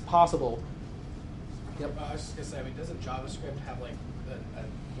that is possible. Yep. I was just gonna say, I mean, doesn't JavaScript have like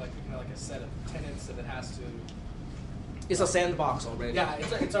a set of tenants that it has to? It's a sandbox already. Yeah,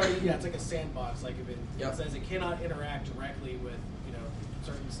 it's already it's like a sandbox. Like if it Yep. says it cannot interact directly with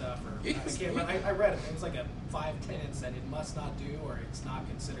certain stuff, or You I can- can't. I read it. It was like a 5 tenants that it must not do, or it's not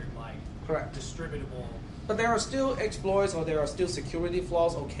considered like Correct. distributable. But there are still exploits or there are still security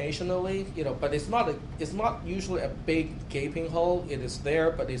flaws occasionally, but it's not usually a big gaping hole. It is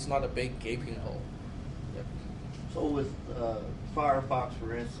there, but it's not a big gaping hole. Yep. So with Firefox,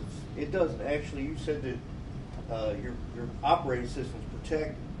 for instance, it doesn't actually. You said that your operating system is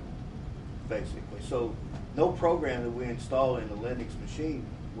protected, basically. So no program that we install in the Linux machine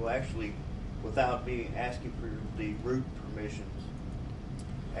will actually, without being asking for the root permissions,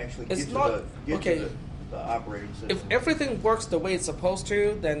 actually get to the operating system. If everything works the way it's supposed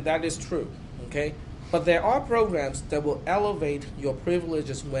to, then that is true. Okay, but there are programs that will elevate your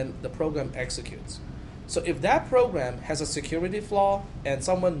privileges when the program executes. So if that program has a security flaw and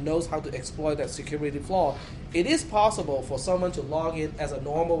someone knows how to exploit that security flaw, it is possible for someone to log in as a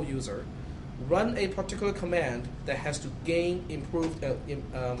normal user, run a particular command that has to gain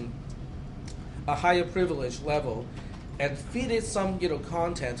a higher privilege level, and feed it some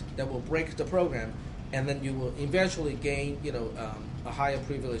content that will break the program, and then you will eventually gain a higher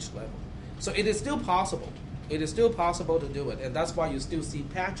privilege level. So it is still possible. It is still possible to do it, and that's why you still see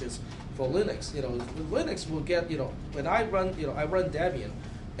patches for Linux. Linux will get when I run Debian,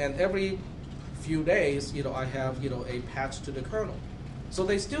 and every few days I have a patch to the kernel. So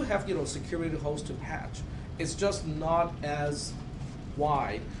they still have security holes to patch. It's just not as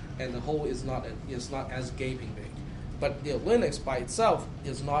wide, and the hole is not as gaping big. But Linux by itself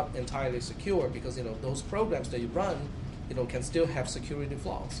is not entirely secure because those programs that you run can still have security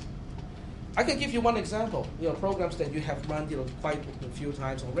flaws. I can give you one example. Programs that you have run quite a few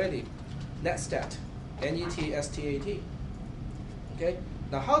times already. Netstat, N-E-T-S-T-A-T. Okay.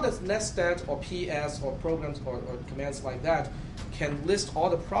 Now, how does netstat or PS or programs or commands like that can list all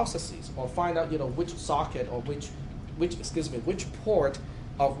the processes or find out which socket or which port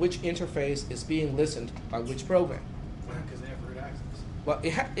of which interface is being listened by which program? Because they have root access. Well,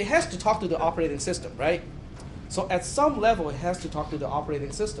 it has to talk to the operating system, right? So at some level, it has to talk to the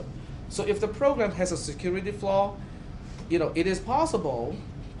operating system. So if the program has a security flaw, it is possible,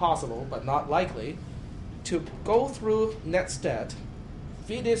 but not likely, to go through netstat,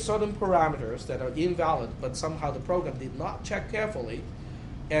 feed it certain parameters that are invalid, but somehow the program did not check carefully,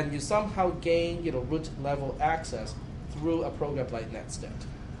 and you somehow gain root level access through a program like netstat.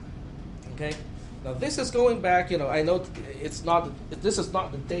 Okay. Now this is going back. I know this is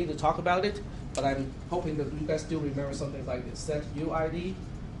not the day to talk about it, but I'm hoping that you guys still remember something like this. Set UID.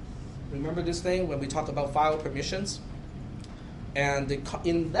 Remember this thing when we talk about file permissions? And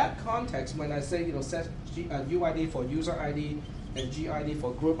in that context, when I say set UID for user ID and GID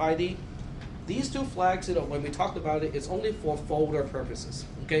for group ID, these two flags, when we talked about it, it's only for folder purposes.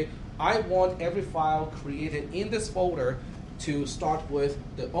 Okay, I want every file created in this folder to start with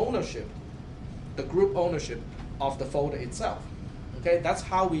the ownership, the group ownership of the folder itself. Okay, that's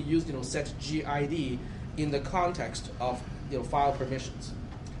how we use set GID in the context of file permissions.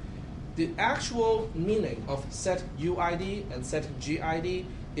 The actual meaning of set UID and set GID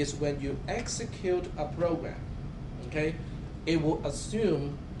is when you execute a program, okay, it will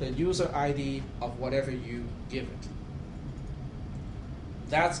assume the user ID of whatever you give it.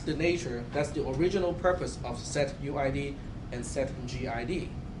 That's the nature, that's the original purpose of set UID and set GID.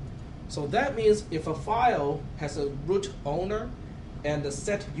 So that means if a file has a root owner and the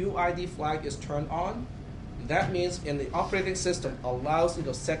set UID flag is turned on, that means in the operating system allows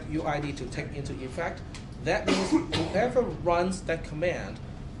set UID to take into effect. That means whoever runs that command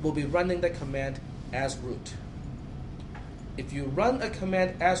will be running that command as root. If you run a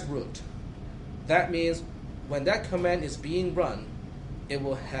command as root, that means when that command is being run, it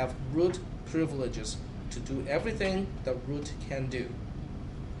will have root privileges to do everything that root can do.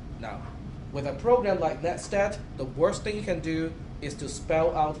 Now, with a program like netstat, the worst thing you can do is to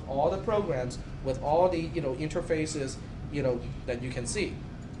spell out all the programs with all the interfaces that you can see.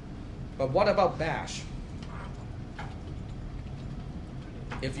 But what about bash?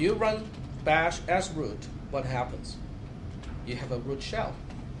 If you run bash as root, what happens? You have a root shell.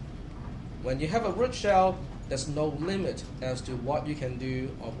 When you have a root shell, there's no limit as to what you can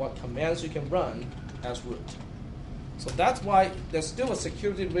do or what commands you can run as root. So that's why there's still a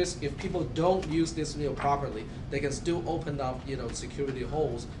security risk if people don't use this properly. They can still open up security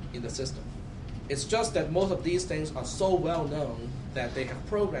holes in the system. It's just that most of these things are so well known that they have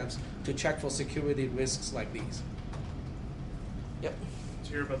programs to check for security risks like these. Yep. Did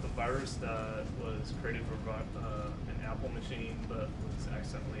you hear about the virus that was created for an Apple machine but was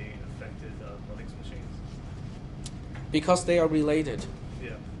accidentally affected Linux machines? Because they are related.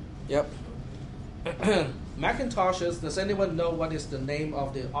 Yeah. Yep. Macintoshes, does anyone know what is the name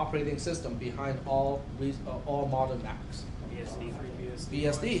of the operating system behind all modern Macs? BSD.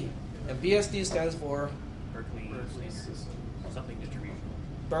 BSD. And BSD stands for Something distributional.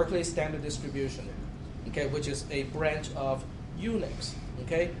 Berkeley Standard Distribution, okay, which is a branch of Unix,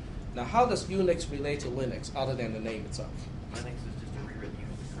 okay? Now, how does Unix relate to Linux other than the name itself? Linux is just a rewritten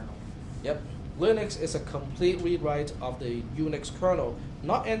Unix kernel. Yep. Linux is a complete rewrite of the Unix kernel.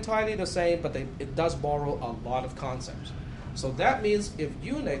 Not entirely the same, but it does borrow a lot of concepts. So that means if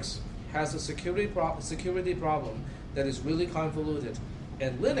Unix has a security problem that is really convoluted,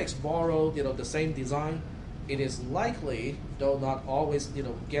 and Linux borrow the same design, it is likely, though not always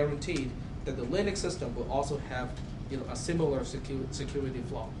guaranteed, that the Linux system will also have a similar security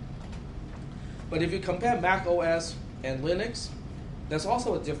flaw. But if you compare Mac OS and Linux, there's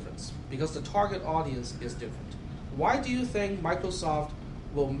also a difference because the target audience is different. Why do you think Microsoft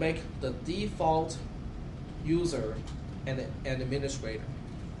will make the default user an administrator?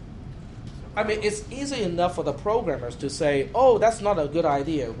 I mean, it's easy enough for the programmers to say, oh, that's not a good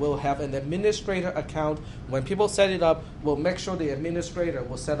idea. We'll have an administrator account. When people set it up, we'll make sure the administrator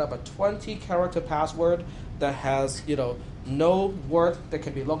will set up a 20-character password that has, no word that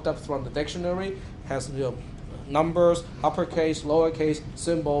can be looked up from the dictionary, has, numbers, uppercase, lowercase,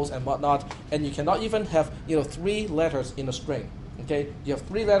 symbols, and whatnot. And you cannot even have, 3 letters in a string. Okay, you have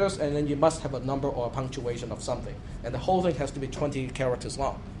 3 letters, and then you must have a number or a punctuation of something. And the whole thing has to be 20 characters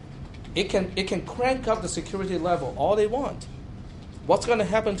long. It can crank up the security level all they want. What's going to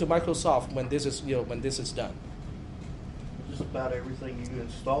happen to Microsoft when this is done? Just about everything you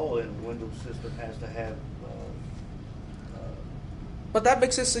install in a Windows system has to have. But that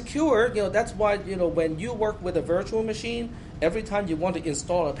makes it secure. That's why when you work with a virtual machine, every time you want to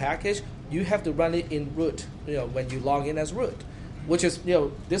install a package, you have to run it in root. When you log in as root, which is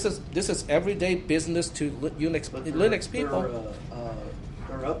this is everyday business to Linux people.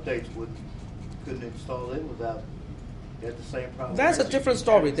 Their updates couldn't install in without at the same problem. That's a different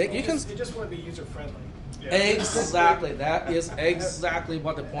story. They just want to be user friendly. Yeah. Exactly. That is exactly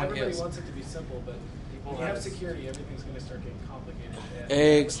what the point Everybody is. wants it to be simple, but if you have security, everything's going to start getting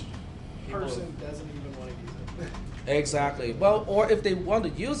complicated. Person doesn't even want to use it. Exactly. Well, or if they want to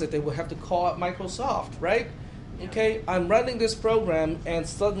use it, they will have to call up Microsoft, right? Okay, I'm running this program, and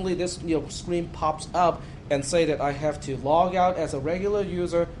suddenly this screen pops up and say that I have to log out as a regular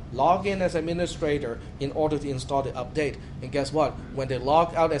user, log in as administrator in order to install the update. And guess what? When they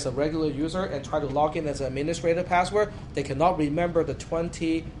log out as a regular user and try to log in as an administrator password, they cannot remember the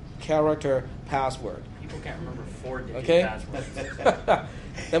 20-character password. People can't remember 4-digit Okay? passwords.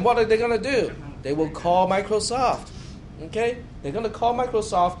 Then what are they going to do? They will call Microsoft. Okay? They're going to call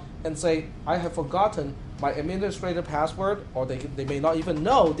Microsoft and say, I have forgotten my administrator password, or they may not even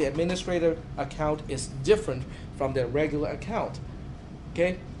know the administrator account is different from their regular account.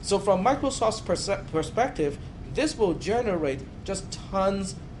 Okay? So from Microsoft's perspective, this will generate just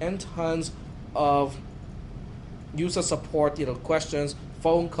tons and tons of user support, questions,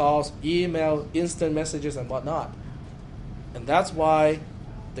 phone calls, email, instant messages, and whatnot. And that's why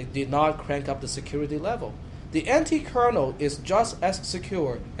they did not crank up the security level. The NT-kernel is just as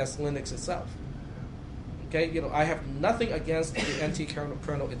secure as Linux itself. Okay, I have nothing against the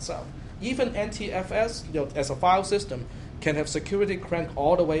NT-kernel itself. Even NTFS, as a file system, can have security cranked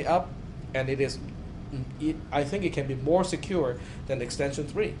all the way up, and I think it can be more secure than extension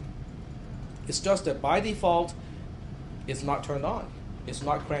 3. It's just that by default, it's not turned on. It's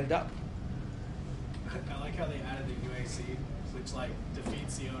not cranked up. I like how they added the UAC, which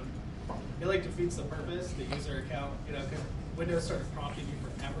defeats defeats the purpose, the user account. Because Windows started prompting you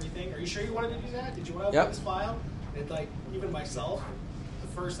for everything. Are you sure you wanted to do that? Did you want to open this file? And even myself, the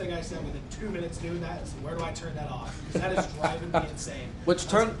first thing I said within 2 minutes doing that is, where do I turn that off? Because that is driving me insane. Which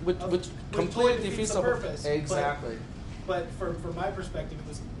completely defeats the purpose. Exactly. But from my perspective, it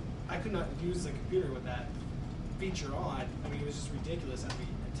was I could not use the computer with that feature on. I mean, it was just ridiculous. I'd be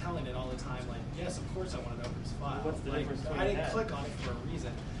telling it all the time, yes, of course I want to open this file. What's the difference between I didn't that? click on it for a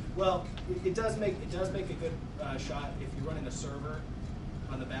reason. Well, it does make a good shot if you're running a server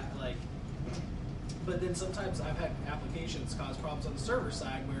on the back, But then sometimes I've had applications cause problems on the server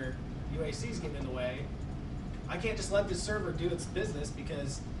side where UAC's getting in the way. I can't just let this server do its business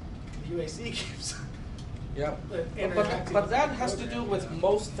because the UAC keeps. Yeah, interacting but with that the has to do program, with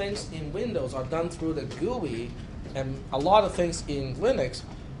most things in Windows are done through the GUI, and a lot of things in Linux,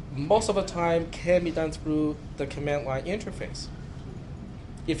 most of the time can be done through the command line interface.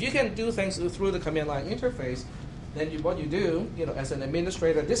 If you can do things through the command line interface, then what you do, as an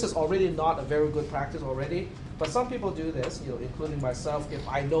administrator, this is already not a very good practice already, but some people do this, including myself, if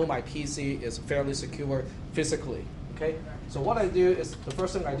I know my PC is fairly secure physically. Okay, so what I do is the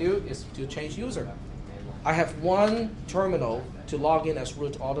first thing I do is to change user. I have one terminal to log in as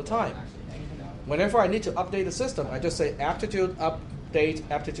root all the time. Whenever I need to update the system, I just say aptitude update,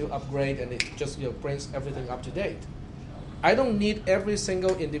 aptitude upgrade, and it just brings everything up to date. I don't need every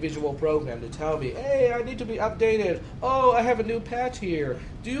single individual program to tell me, hey, I need to be updated. Oh, I have a new patch here.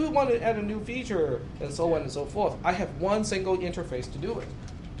 Do you want to add a new feature? And so on and so forth. I have one single interface to do it.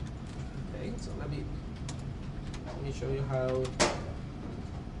 Okay, so let me show you how.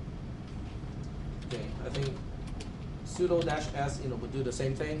 Okay, I think sudo -s would do the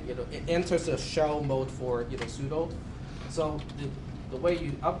same thing. It enters the shell mode for sudo. So the way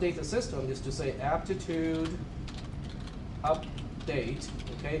you update the system is to say aptitude update,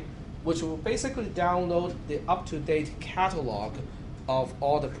 okay, which will basically download the up-to-date catalog of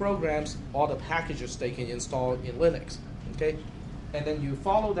all the programs, all the packages they can install in Linux, okay, and then you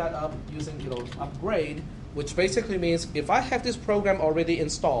follow that up using upgrade, which basically means if I have this program already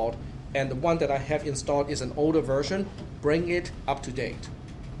installed and the one that I have installed is an older version, bring it up to date,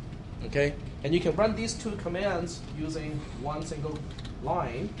 okay, and you can run these two commands using one single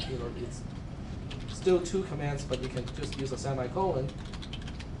line. It's still two commands, but you can just use a semicolon,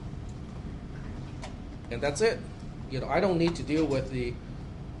 and that's it. I don't need to deal with the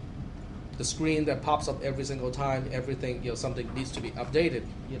screen that pops up every single time everything something needs to be updated.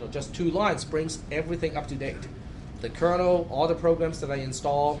 Just two lines brings everything up to date. The kernel, all the programs that I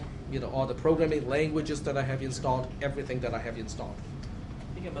install, all the programming languages that I have installed, everything that I have installed.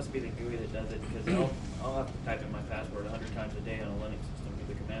 I think it must be the GUI that does it, because I'll have to type in my password 100 times a day on a Linux system with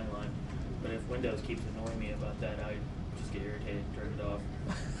the command line. But if Windows keeps annoying me about that, I just get irritated and turn it off.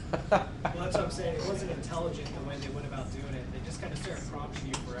 Well, that's what I'm saying. It wasn't intelligent the way they went about doing it. They just kind of started prompting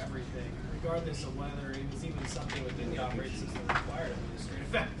you for everything, regardless of whether it was even something within the operating system that required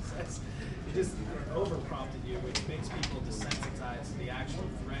administrative access. It just over-prompted you, which makes people desensitized to the actual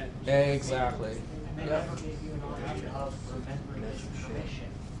threat. Exactly. And they never gave you an option of remembering this permission.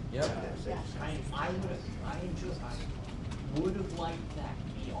 Yep. I would have liked that,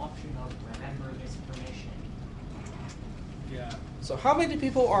 the option of remember this permission. Yeah. So how many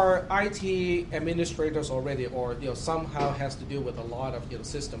people are IT administrators already, or somehow has to deal with a lot of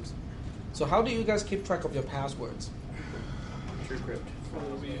systems? So how do you guys keep track of your passwords? TrueCrypt.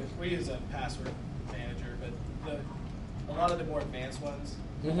 Well, we use a password manager, but a lot of the more advanced ones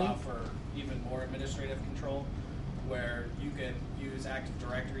allow for even more administrative control, where you can use Active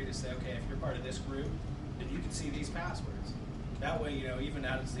Directory to say, okay, if you're part of this group, then you can see these passwords. That way, even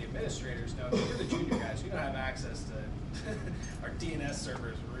as the administrators know, if you're the junior guys, you don't have access to our DNS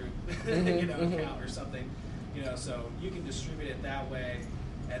server's root account or something, so you can distribute it that way,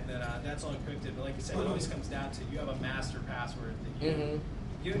 and then that's all encrypted. But like you said, it always comes down to you have a master password that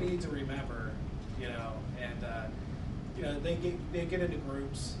you need to remember, and they get into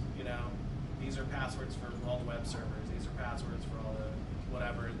groups, these are passwords for all the web servers, these are passwords for all the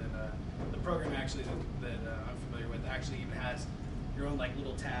whatever, and then the program actually that I'm familiar with actually even has your own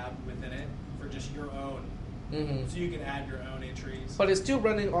little tab within it for just your own. So you can add your own entries. But it's still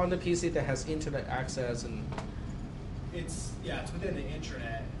running on the PC that has internet access, and it's within the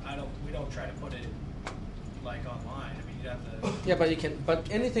intranet. We don't try to put it online. I mean, you'd have to. Yeah, but you can. But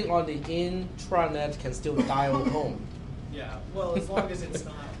anything on the intranet can still dial home. Yeah. Well, as long as it's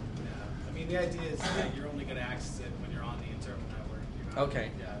not. Yeah. I mean, the idea is that you're only going to access it when you're on the internal network.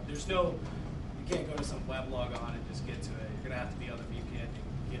 Okay. Yeah. There's no. You can't go to some weblog on and just get to it. You're going to have to be on the VPN to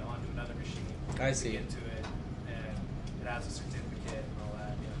get onto another machine. I see. To get to it, and it has a certificate and all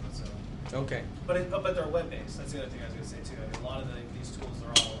that. So. Okay. But they're web-based. That's the other thing I was going to say too. I mean, a lot of these tools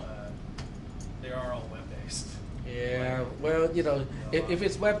are all web-based. Yeah. Well, if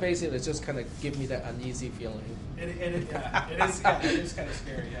it's web-based, it just kind of give me that uneasy feeling. It is. Yeah, it is kind of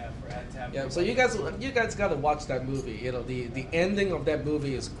scary. Yeah, to have. Yeah. So you guys got to watch that movie. The ending of that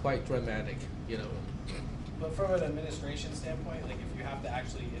movie is quite dramatic. But from an administration standpoint, if you have to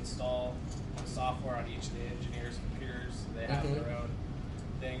actually install the software on each of the engineers' computers, they have their own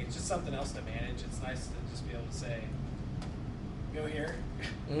thing. It's just something else to manage. It's nice to just be able to say, go here,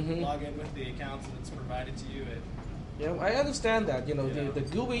 log in with the accounts that's provided to you. Yeah, I understand that. The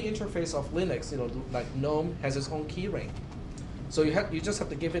GUI interface of Linux, like GNOME, has its own keyring. So you just have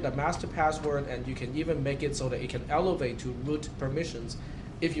to give it a master password, and you can even make it so that it can elevate to root permissions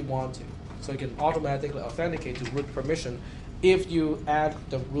if you want to. So you can automatically authenticate to root permission if you add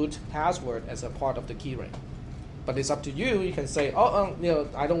the root password as a part of the keyring. But it's up to you. You can say,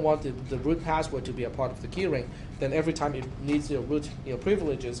 I don't want the root password to be a part of the keyring. Then every time it needs your root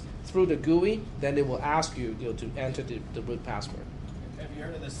privileges through the GUI, then it will ask you, to enter the root password. Have you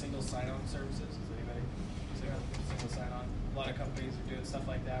heard of the single sign-on services? Has anybody single sign-on? A lot of companies are doing stuff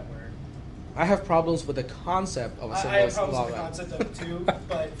like that where I have problems with the concept of a single I have problems log with the line. concept of it too,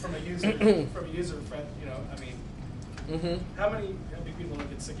 but from a user friend, you know, I mean, how many people would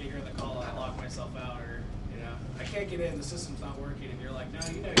get sick of hearing the call, I lock myself out, or, you know, I can't get in, the system's not working, and you're like, no,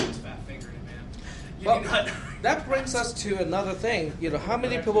 you know you're just fat fingering it, man. You Well, do not- that brings us to another thing. You know, how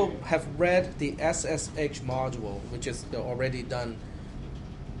many people have read the SSH module, which is already done?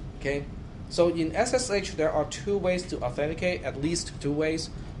 Okay, so in SSH there are two ways to authenticate, at least two ways.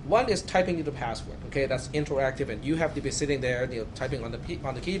 One is typing in the password. Okay, that's interactive, and you have to be sitting there, you know, typing on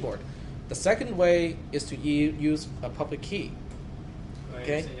the keyboard. The second way is to use a public key.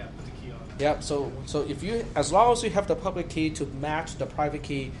 Okay. Yeah, put the key on. Yep. So if you, as long as you have the public key to match the private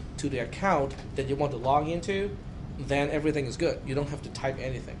key to the account that you want to log into, then everything is good. You don't have to type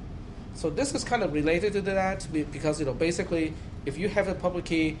anything. So this is kind of related to that because, you know, basically if you have a public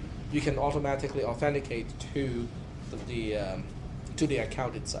key, you can automatically authenticate to the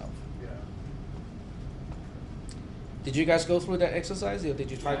account itself. Yeah. Did you guys go through that exercise, or did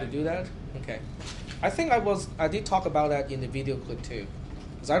you try to do that? Okay. I think I did talk about that in the video clip too,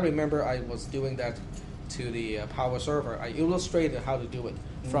 because I remember I was doing that to the power server. I illustrated how to do it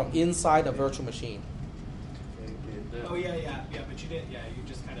from inside a virtual machine. Oh yeah, but you didn't. Yeah, you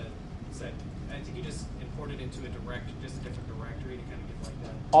just kind of said. I think you just imported into a just a different directory to kind of get like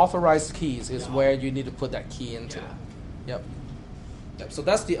that. Authorized keys is Yeah. where you need to put that key into. Yeah. Yep. So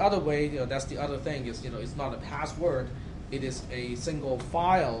that's the other way. You know, that's the other thing is, you know, it's not a password. It is a single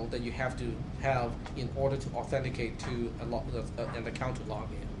file that you have to have in order to authenticate to an account to log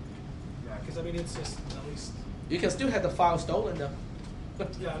in. Yeah, because I mean it's just at least. You can still have the file stolen though.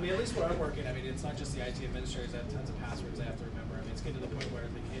 Yeah, I mean, at least where I'm working, I mean, it's not just the IT administrators that have tons of passwords they have to remember. I mean, it's getting to the point where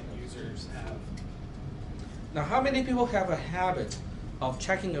the end users have. Now, how many people have a habit of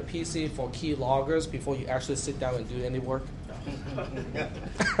checking a PC for key loggers before you actually sit down and do any work?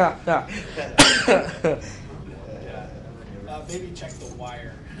 Maybe check the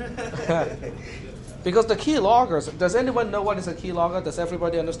wire. Because the key loggers, does anyone know what is a key logger? Does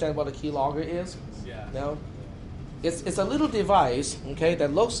everybody understand what a key logger is? Yeah. No? It's a little device, okay,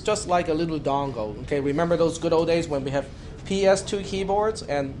 that looks just like a little dongle. Okay, remember those good old days when we have PS2 keyboards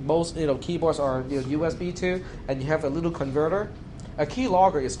and most, you know, keyboards are, you know, USB 2, and you have a little converter? A key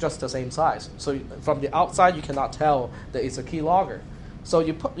logger is just the same size. So from the outside you cannot tell that it's a key logger. So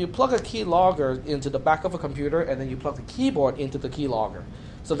you plug a key logger into the back of a computer, and then you plug the keyboard into the key logger.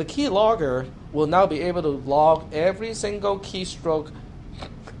 So the key logger will now be able to log every single keystroke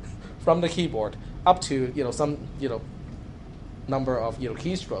from the keyboard up to, you know, some, you know, number of, you know,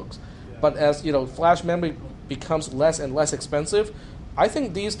 keystrokes. Yeah. But as, you know, flash memory becomes less and less expensive, I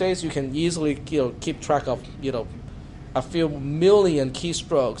think these days you can easily, you know, keep track of, you know, a few million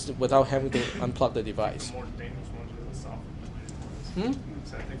keystrokes without having to unplug the device. The more dangerous ones are the software related ones.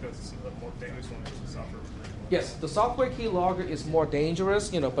 So I think that's the more dangerous one is the software related ones. Yes, the software key logger is more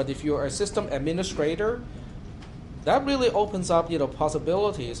dangerous, you know, but if you're a system administrator, that really opens up, you know,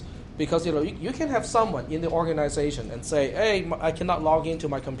 possibilities, because, you know, you can have someone in the organization and say, hey, I cannot log into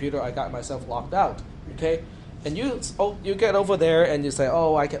my computer, I got myself locked out, okay? And you get over there and you say,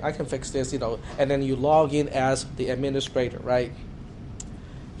 oh, I can fix this, you know, and then you log in as the administrator, right?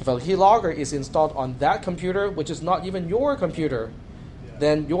 If a keylogger is installed on that computer, which is not even your computer,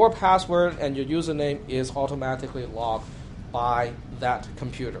 then your password and your username is automatically logged by that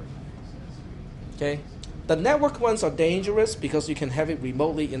computer. Okay? The network ones are dangerous because you can have it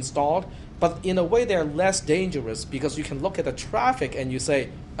remotely installed, but in a way they're less dangerous because you can look at the traffic and you say,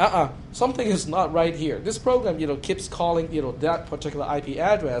 something is not right here. This program, you know, keeps calling, you know, that particular IP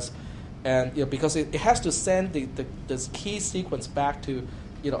address, and, you know, because it has to send this key sequence back to,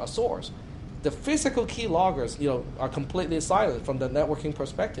 you know, a source. The physical key loggers, you know, are completely silent from the networking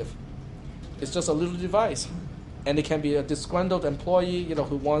perspective. It's just a little device. And it can be a disgruntled employee, you know,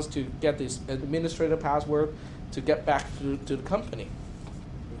 who wants to get this administrator password to get back to the company.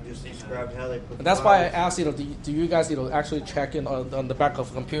 You just described how they put. And that's why I asked, you know, do you guys, you know, actually check in on the back of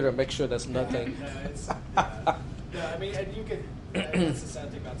the computer and make sure there's nothing? No, I mean, and you could. That's the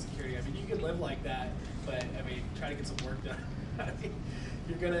sad thing about security. I mean, you can live like that, but I mean, try to get some work done. I mean,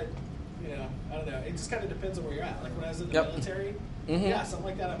 you're gonna, you know, I don't know. It just kind of depends on where you're at. Like when I was in the military, yeah, something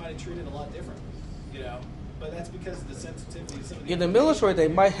like that I might have treated a lot differently, you know. But that's because of the sensitivity. Some of the In the military, they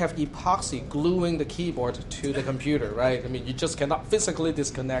might have epoxy gluing the keyboard to the computer, right? I mean, you just cannot physically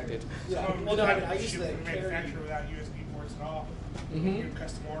disconnect it. Yeah, So well, no, I mean, I used to ship carry. manufacture without USB ports at all. You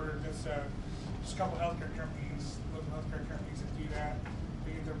custom order. Just a couple healthcare companies, local healthcare companies that do that.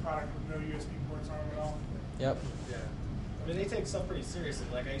 They get their product with no USB ports on it at all. Yep. Yeah. I mean, they take stuff pretty seriously.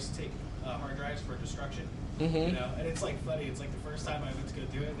 Like I used to take hard drives for destruction. Mm-hmm. You know, and it's like funny. It's like the first time I went to go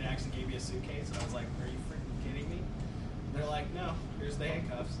do it, they actually gave me a suitcase, and I was like, "Are you freaking kidding me?" And they're like, "No, here's the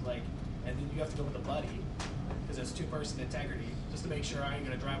handcuffs." Like, and then you have to go with a buddy because it's 2-person integrity, just to make sure I ain't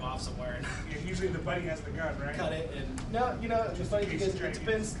gonna drive off somewhere and Yeah, usually the buddy has the gun, right? cut it. And no, you know, it's funny because it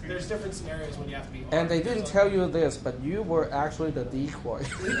depends. There's different scenarios when you have to be armed. And they didn't tell you this, but you were actually the decoy.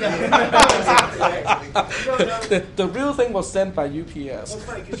 The real thing was sent by UPS. Well, it's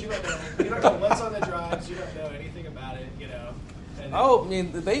funny because you don't know what's on the drives, you don't know anything about it, you know. And Oh, I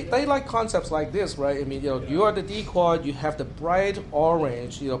mean, they like concepts like this, right? I mean, you are the decoy. You have the bright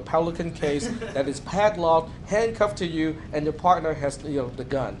orange, Pelican case that is padlocked, handcuffed to you, and your partner has, the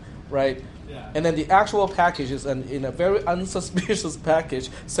gun, right? Yeah. And then the actual package is in a very unsuspicious package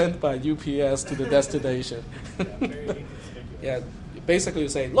sent by UPS to the destination. Yeah, very inconspicuous. Yeah, basically you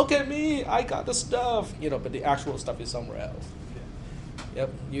say, "Look at me, I got the stuff," but the actual stuff is somewhere else. Yeah. Yep,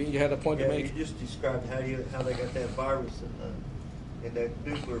 you had a point Yeah, to you make. just described how they got that virus in that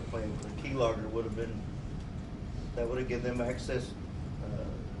nuclear plant. The keylogger would have given them access,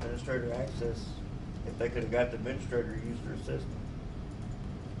 administrator access, if they could have got the administrator to use their system.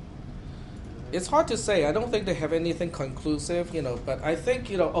 It's hard to say. I don't think they have anything conclusive, but I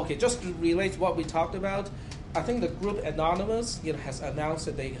think, okay, just to relate to what we talked about, I think the group Anonymous, has announced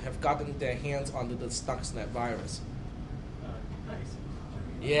that they have gotten their hands on the Stuxnet virus. Nice.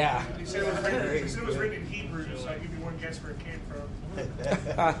 Yeah. They said it was written in Hebrew, so I give you one guess where it came from.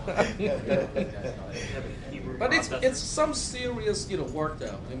 But it's some serious, work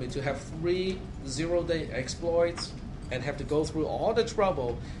though. I mean, to have 3 zero-day exploits and have to go through all the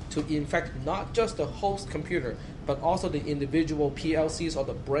trouble to infect not just the host computer, but also the individual PLCs or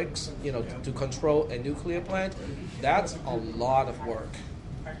the bricks, to control a nuclear plant. That's a lot of work.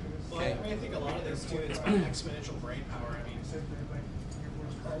 Well, I mean, I think a lot of this too is about exponential brain power. I mean,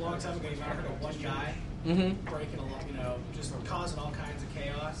 a long time ago, you might have heard of one guy breaking a lot, just causing all kinds of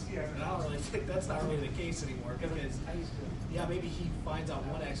chaos. Yeah. And I don't really think that's not really the case anymore because, yeah, maybe he finds out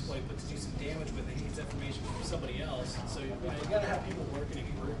one exploit, but to do some damage with it, he gets information from somebody else. So you got to have people working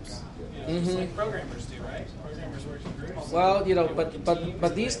in groups, just like programmers do, right? Programmers work in groups. Well,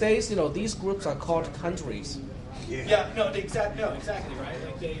 but these days, these groups are called countries. Exactly, right?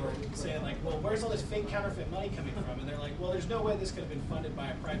 Like they were saying, like, well, where's all this fake counterfeit money coming from? And they're like, well, there's no way this could have been funded by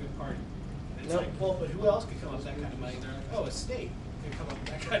a private party. And it's Nope. like, well, but who else could come up with that kind of money? And they're like, oh, a state could come up with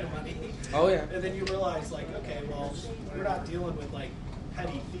that kind of money. Oh, yeah. And then you realize, like, okay, well, we're not dealing with like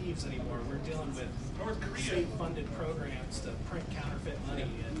petty thieves anymore. We're dealing with state-funded programs to print counterfeit money,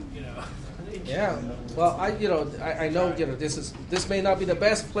 and Yeah. Well, I know this may not be the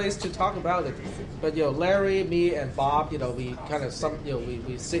best place to talk about it, but Larry, me, and Bob, we kind of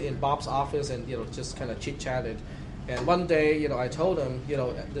we sit in Bob's office and just kind of chit chatted, and one day I told him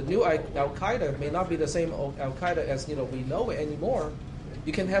the new Al Qaeda may not be the same Al Qaeda as we know it anymore.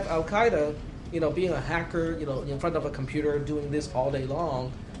 You can have Al Qaeda being a hacker in front of a computer doing this all day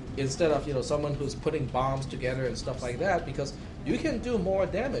long, instead of someone who's putting bombs together and stuff like that, because you can do more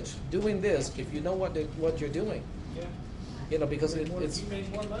damage doing this if you know what you're doing. yeah. Because it's You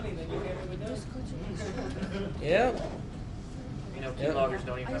made more money than you ever would know. yeah. Keyloggers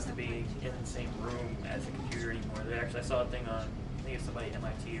don't even have to be in the same room as a computer anymore. They actually, I saw a thing on, I think it's somebody at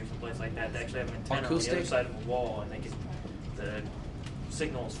MIT or someplace like that. They actually have an antenna on the other side of the wall, and they get the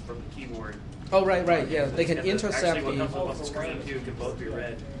signals from the keyboard. Oh, right. Yeah, they can intercept Actually, what comes the. up on the screen too can both be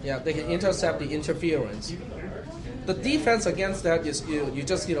read. Yeah, they can intercept the interference. The defense against that is you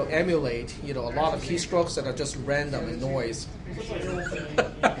just emulate a lot of keystrokes that are just random and noise.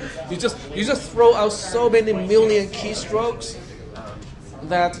 You just throw out so many million keystrokes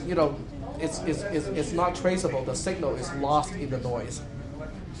that it's not traceable. The signal is lost in the noise.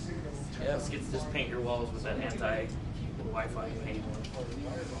 Yeah, just paint your walls with that anti-Wi-Fi paint.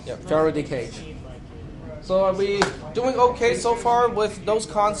 Yeah, Faraday cage. So are we doing okay so far with those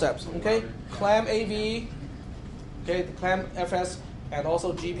concepts? Okay, Clam AV, okay, the Clam FS, and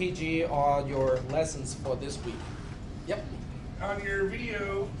also GPG are your lessons for this week. Yep. On your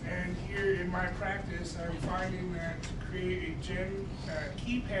video and here in my practice, I'm finding that to create a gen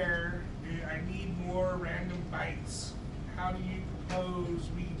key pair, I need more random bytes. How do you propose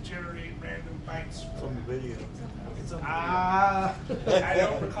we generate random bytes From the video. I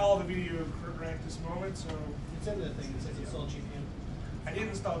don't recall the video right this moment, so It's in the thing that says install GPM. I did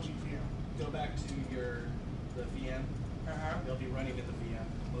install GPM. Go back to the VM. They'll be running at the VM,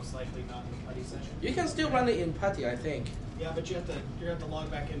 most likely not in the PuTTY session. You can still run it in PuTTY, I think. Yeah, but you have to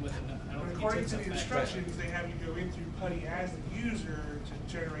log back in with an. I don't think it According takes to the effect. instructions, they have you go in through PuTTY as the user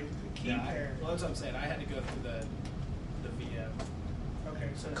to generate the key Yeah, pair. well, that's what I'm saying. I had to go through the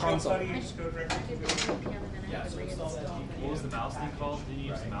console. You just go directly to the. Yeah, so install that GPM. What was the mouse thing called? Did you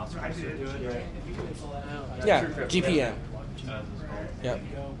use the mouse I cursor to did. do it? If you can install that. Yeah, TrueCrypt. GPM. Yep.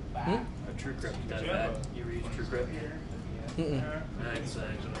 Go back. A TrueCrypt does that. You ever use TrueCrypt? Mm-mm. It's an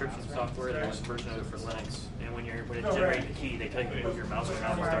encryption software. There's a version of it for Linux. And when it generates the key, they tell you to move your mouse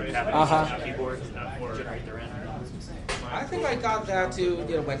around and start tapping on the keyboard or generate their end. I think I got that too.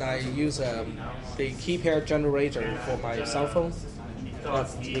 When I use the key pair generator for my cell phone.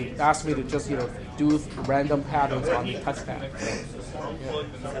 It asked me to just do random patterns on the touchpad.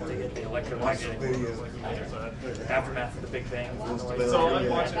 Have to get the electromagnetic aftermath of the Big Bang. So I'm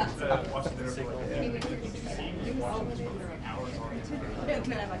watching their Signal.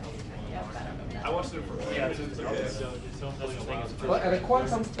 I watched it for But at a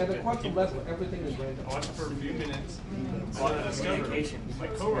quantum level, everything is random. I watched it for a few minutes. Communication. My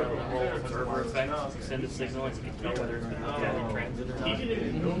coworker Roll observer effect. Send a signal and you can tell whether it's been looked at in transit or He not. didn't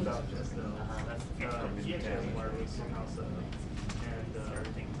even know about this though. That's the future of He had digital. wireless somehow set up. And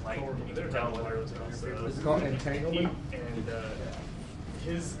Everything light, coworker, you they're can tell not whether it's wireless been now, so It's called he- entanglement. And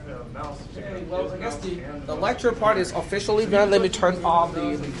his mouse. Okay, well, I guess the lecture part is officially done. Let me turn off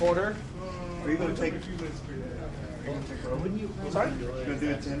the recorder. Are you gonna take? Sorry? You gonna do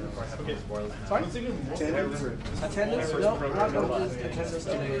attendance? Sorry? Attendance? Attendance? No, I'm not going to do attendance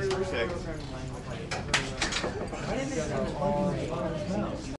today. Okay.